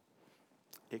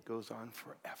 it goes on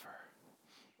forever.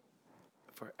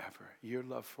 Forever. Your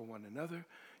love for one another,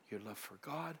 your love for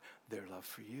God, their love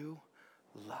for you.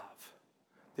 Love.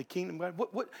 The kingdom of God.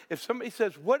 What, if somebody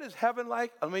says, what is heaven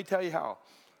like? Let me tell you how.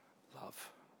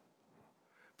 Love.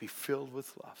 Be filled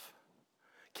with love.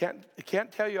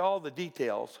 Can't tell you all the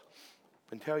details,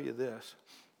 but tell you this.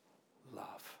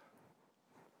 Love.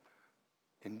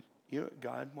 And you know what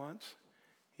God wants?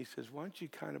 He says, why don't you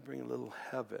kind of bring a little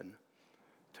heaven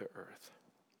to earth?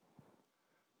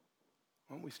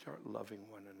 Why don't we start loving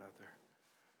one another?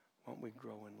 Why don't we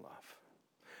grow in love?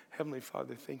 Heavenly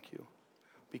Father, thank you.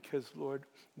 Because, Lord,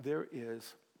 there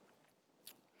is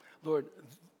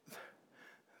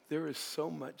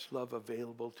so much love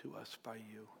available to us by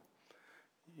you.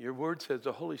 Your word says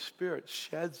the Holy Spirit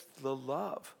sheds the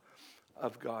love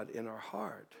of God in our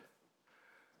heart.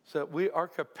 So that our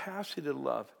capacity to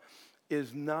love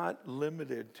is not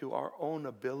limited to our own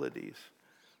abilities,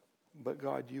 but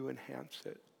God, you enhance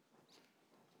it.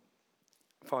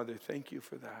 Father, thank you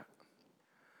for that.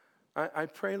 I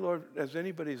pray, Lord, as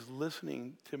anybody's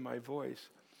listening to my voice,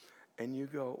 and you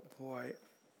go, boy,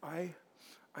 I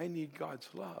need God's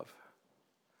love.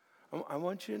 I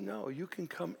want you to know you can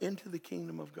come into the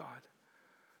kingdom of God.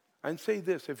 And say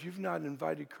this, if you've not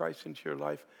invited Christ into your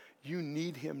life, you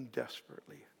need him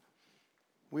desperately.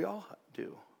 We all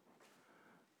do.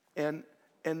 And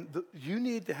you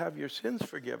need to have your sins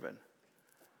forgiven.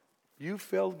 You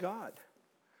failed God.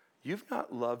 You've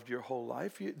not loved your whole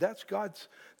life. That's God's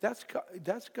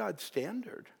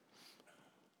standard.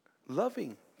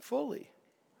 Loving fully.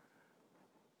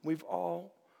 We've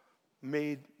all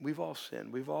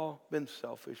sinned. We've all been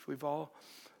selfish. We've all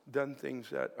done things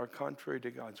that are contrary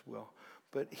to God's will.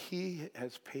 But he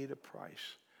has paid a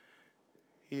price.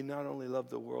 He not only loved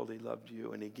the world, he loved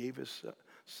you. And he gave his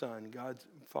son. God,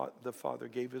 the Father,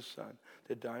 gave his son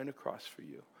to die on a cross for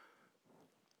you.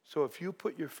 So if you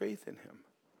put your faith in him,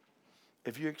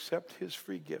 if you accept his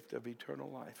free gift of eternal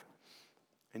life,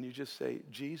 and you just say,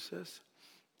 Jesus,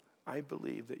 I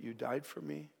believe that you died for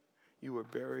me, you were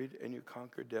buried, and you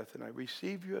conquered death, and I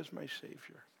receive you as my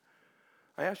Savior.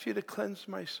 I ask you to cleanse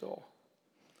my soul.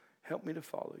 Help me to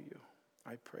follow you.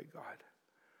 I pray, God.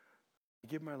 I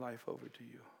give my life over to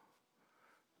you.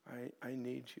 I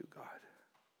need you, God.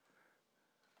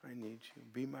 I need you.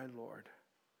 Be my Lord.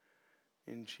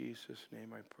 In Jesus'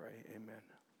 name I pray. Amen.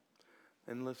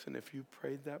 And listen, if you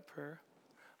prayed that prayer,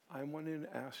 I want to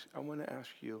ask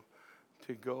you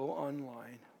to go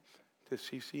online to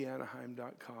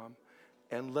ccanaheim.com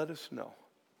and let us know.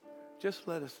 Just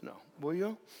let us know, will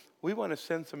you? We want to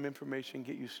send some information,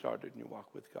 get you started in your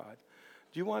walk with God.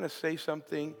 Do you want to say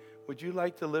something? Would you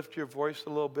like to lift your voice a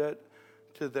little bit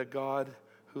to the God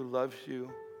who loves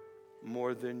you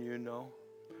more than you know?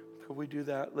 Could we do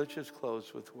that? Let's just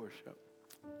close with worship.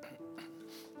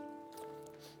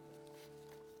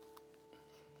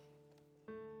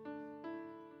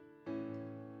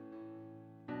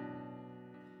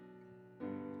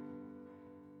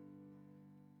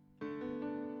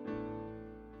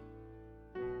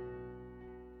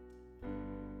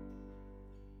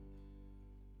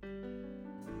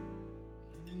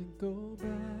 Go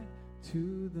back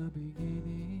to the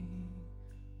beginning.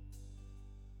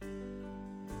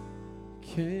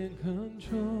 Can't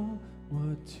control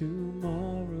what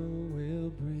tomorrow will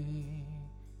bring,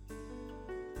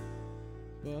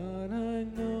 but I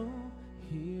know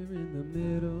here in the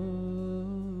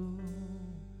middle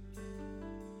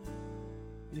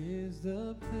is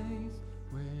the place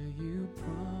where you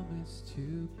promised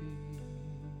to be.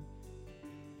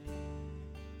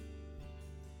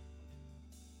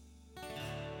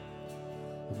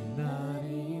 Not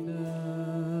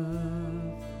enough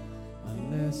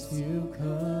unless you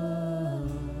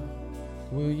come.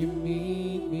 Will you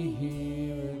meet me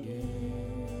here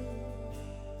again?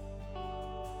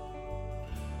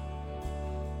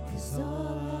 'Cause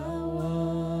all I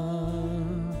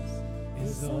want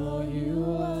is all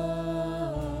you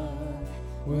are.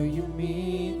 Will you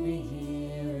meet me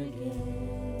here again?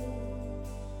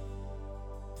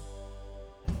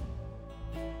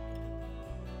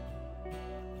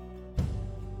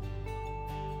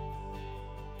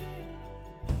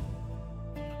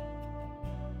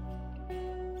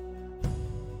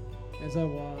 As I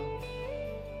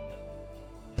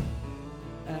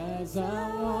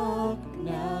walk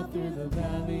now through the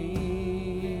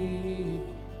valley,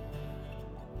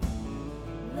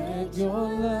 let your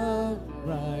love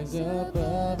rise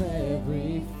above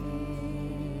every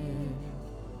fear,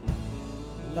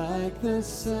 like the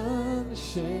sun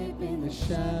shaping the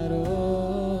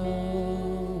shadow.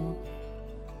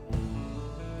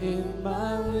 In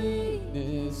my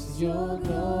weakness, your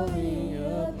glory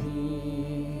appears.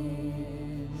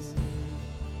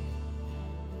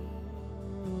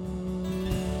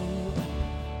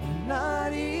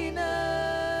 Not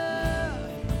enough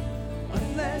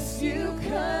unless you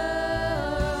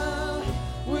come.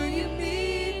 Will you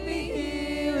meet me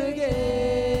here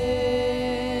again?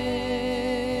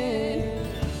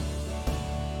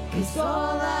 'Cause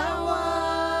all I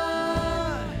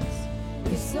want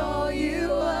is all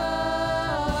you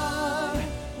are.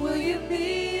 Will you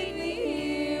meet me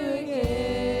here again?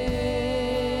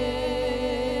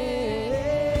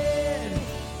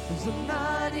 'Cause I'm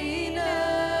not enough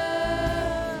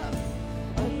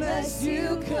unless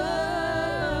you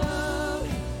come.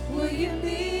 Will you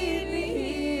meet me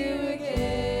here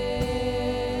again?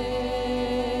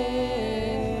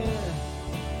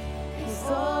 'Cause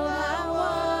all I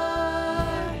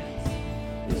want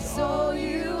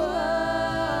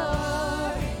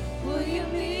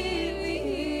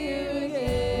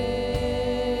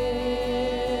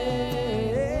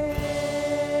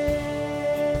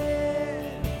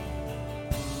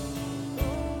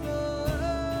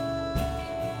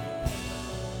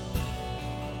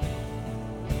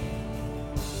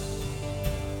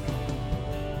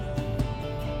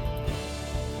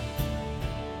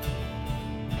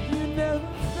never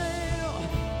fail,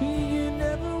 you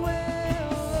never will.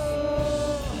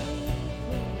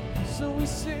 So we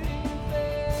sing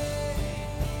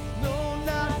no,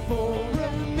 not for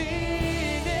a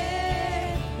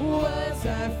minute was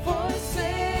I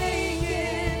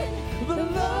forsaken. The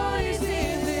Lord is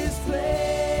in this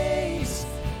place.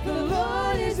 The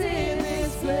Lord is in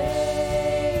this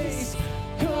place.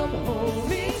 Come,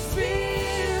 Holy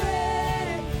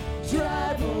Spirit,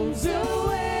 dry bones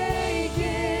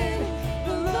awaken.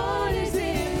 The Lord is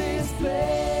in this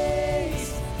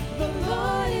place. The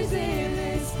Lord is in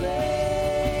this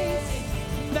place.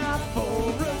 Not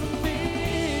for a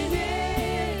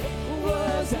minute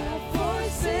was I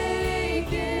forsaken.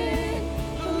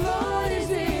 The Lord is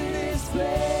in this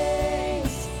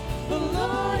place. The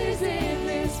Lord is in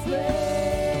this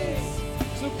place.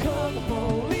 So come,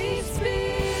 Holy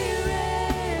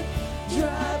Spirit,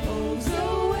 dry bones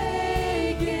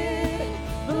awaken.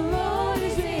 The Lord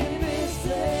is in this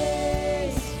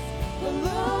place. The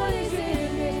Lord is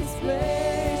in this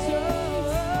place. Oh,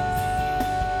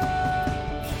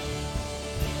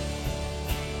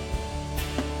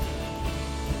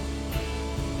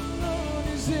 the Lord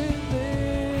is in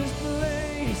this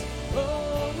place.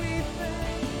 Oh, we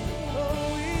thank you.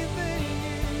 Oh, we thank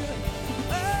you.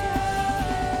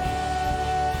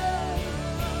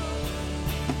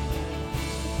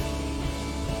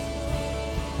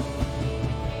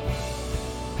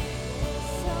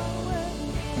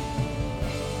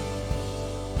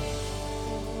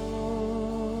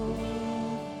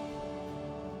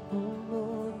 Oh,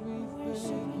 Lord, we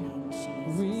thank you.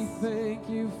 We thank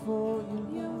you for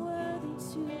your love.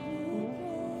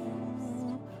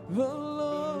 The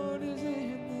Lord is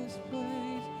in this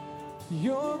place.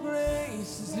 Your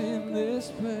grace is in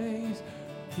this place.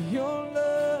 Your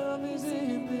love is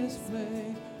in this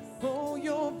place. Oh,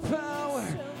 your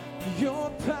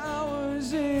power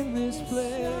is in this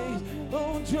place.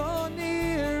 Oh, draw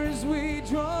near as we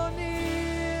draw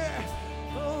near.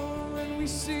 Oh, and we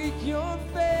seek your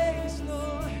face,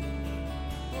 Lord.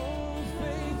 Oh,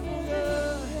 faithful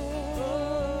God.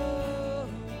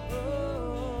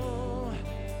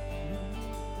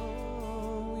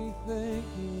 Oh, we thank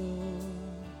you, Lord.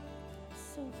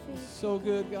 So faithful. So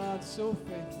good, God, so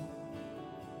faithful.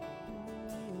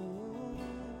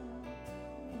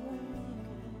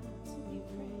 To be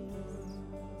praised.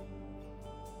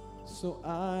 So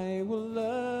I will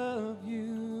love you,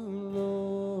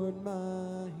 Lord,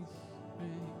 my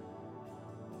strength.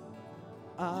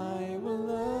 I will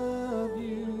love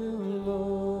you,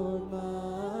 Lord,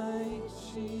 my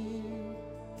shield.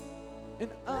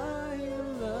 And I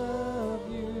will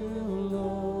love you,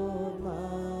 Lord,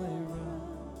 my rock.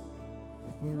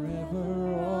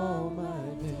 Forever all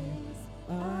my days.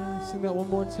 I sing that one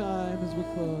more time as we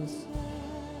close.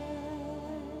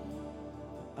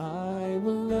 I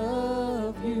will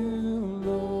love you,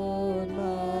 Lord,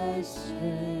 my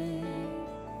strength.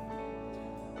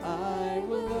 I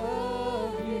will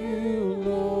love you,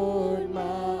 Lord,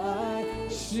 my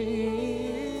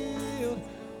shield.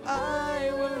 I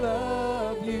will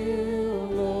love you,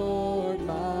 Lord,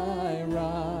 my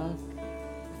rock.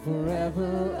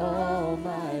 Forever all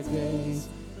my days,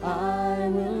 I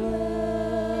will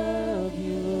love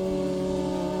you,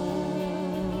 Lord.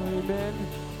 Amen.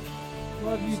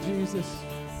 Love you, Jesus.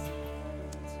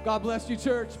 God bless you,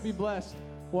 church. Be blessed.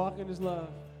 Walk in his love.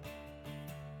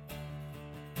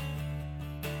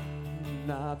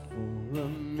 Not for a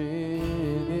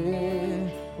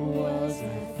minute was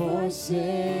I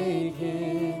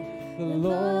forsaken. The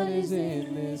Lord is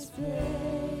in this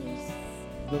place.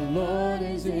 The Lord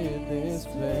is in this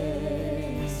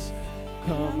place.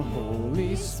 Come,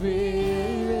 Holy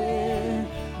Spirit,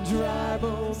 dry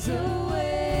bones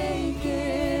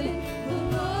awaken. The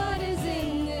Lord is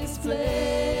in this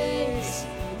place.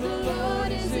 The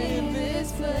Lord is in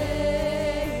this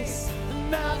place.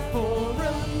 Not for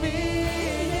a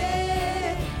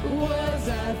minute was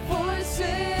I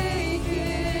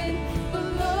forsaken. The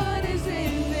Lord is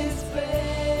in this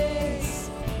place.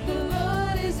 The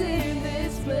Lord is in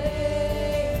this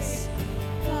place.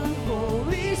 Come,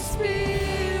 Holy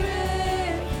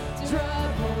Spirit,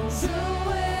 dry bones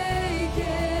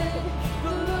awaken.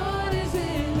 The Lord is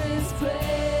in this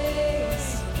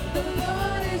place. The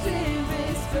Lord is in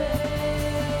this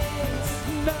place.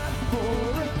 Not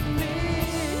for a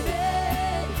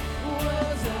minute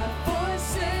Was I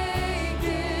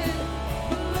forsaken?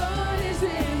 The Lord is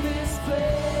in this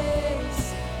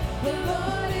place. The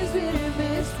Lord is in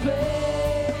this place.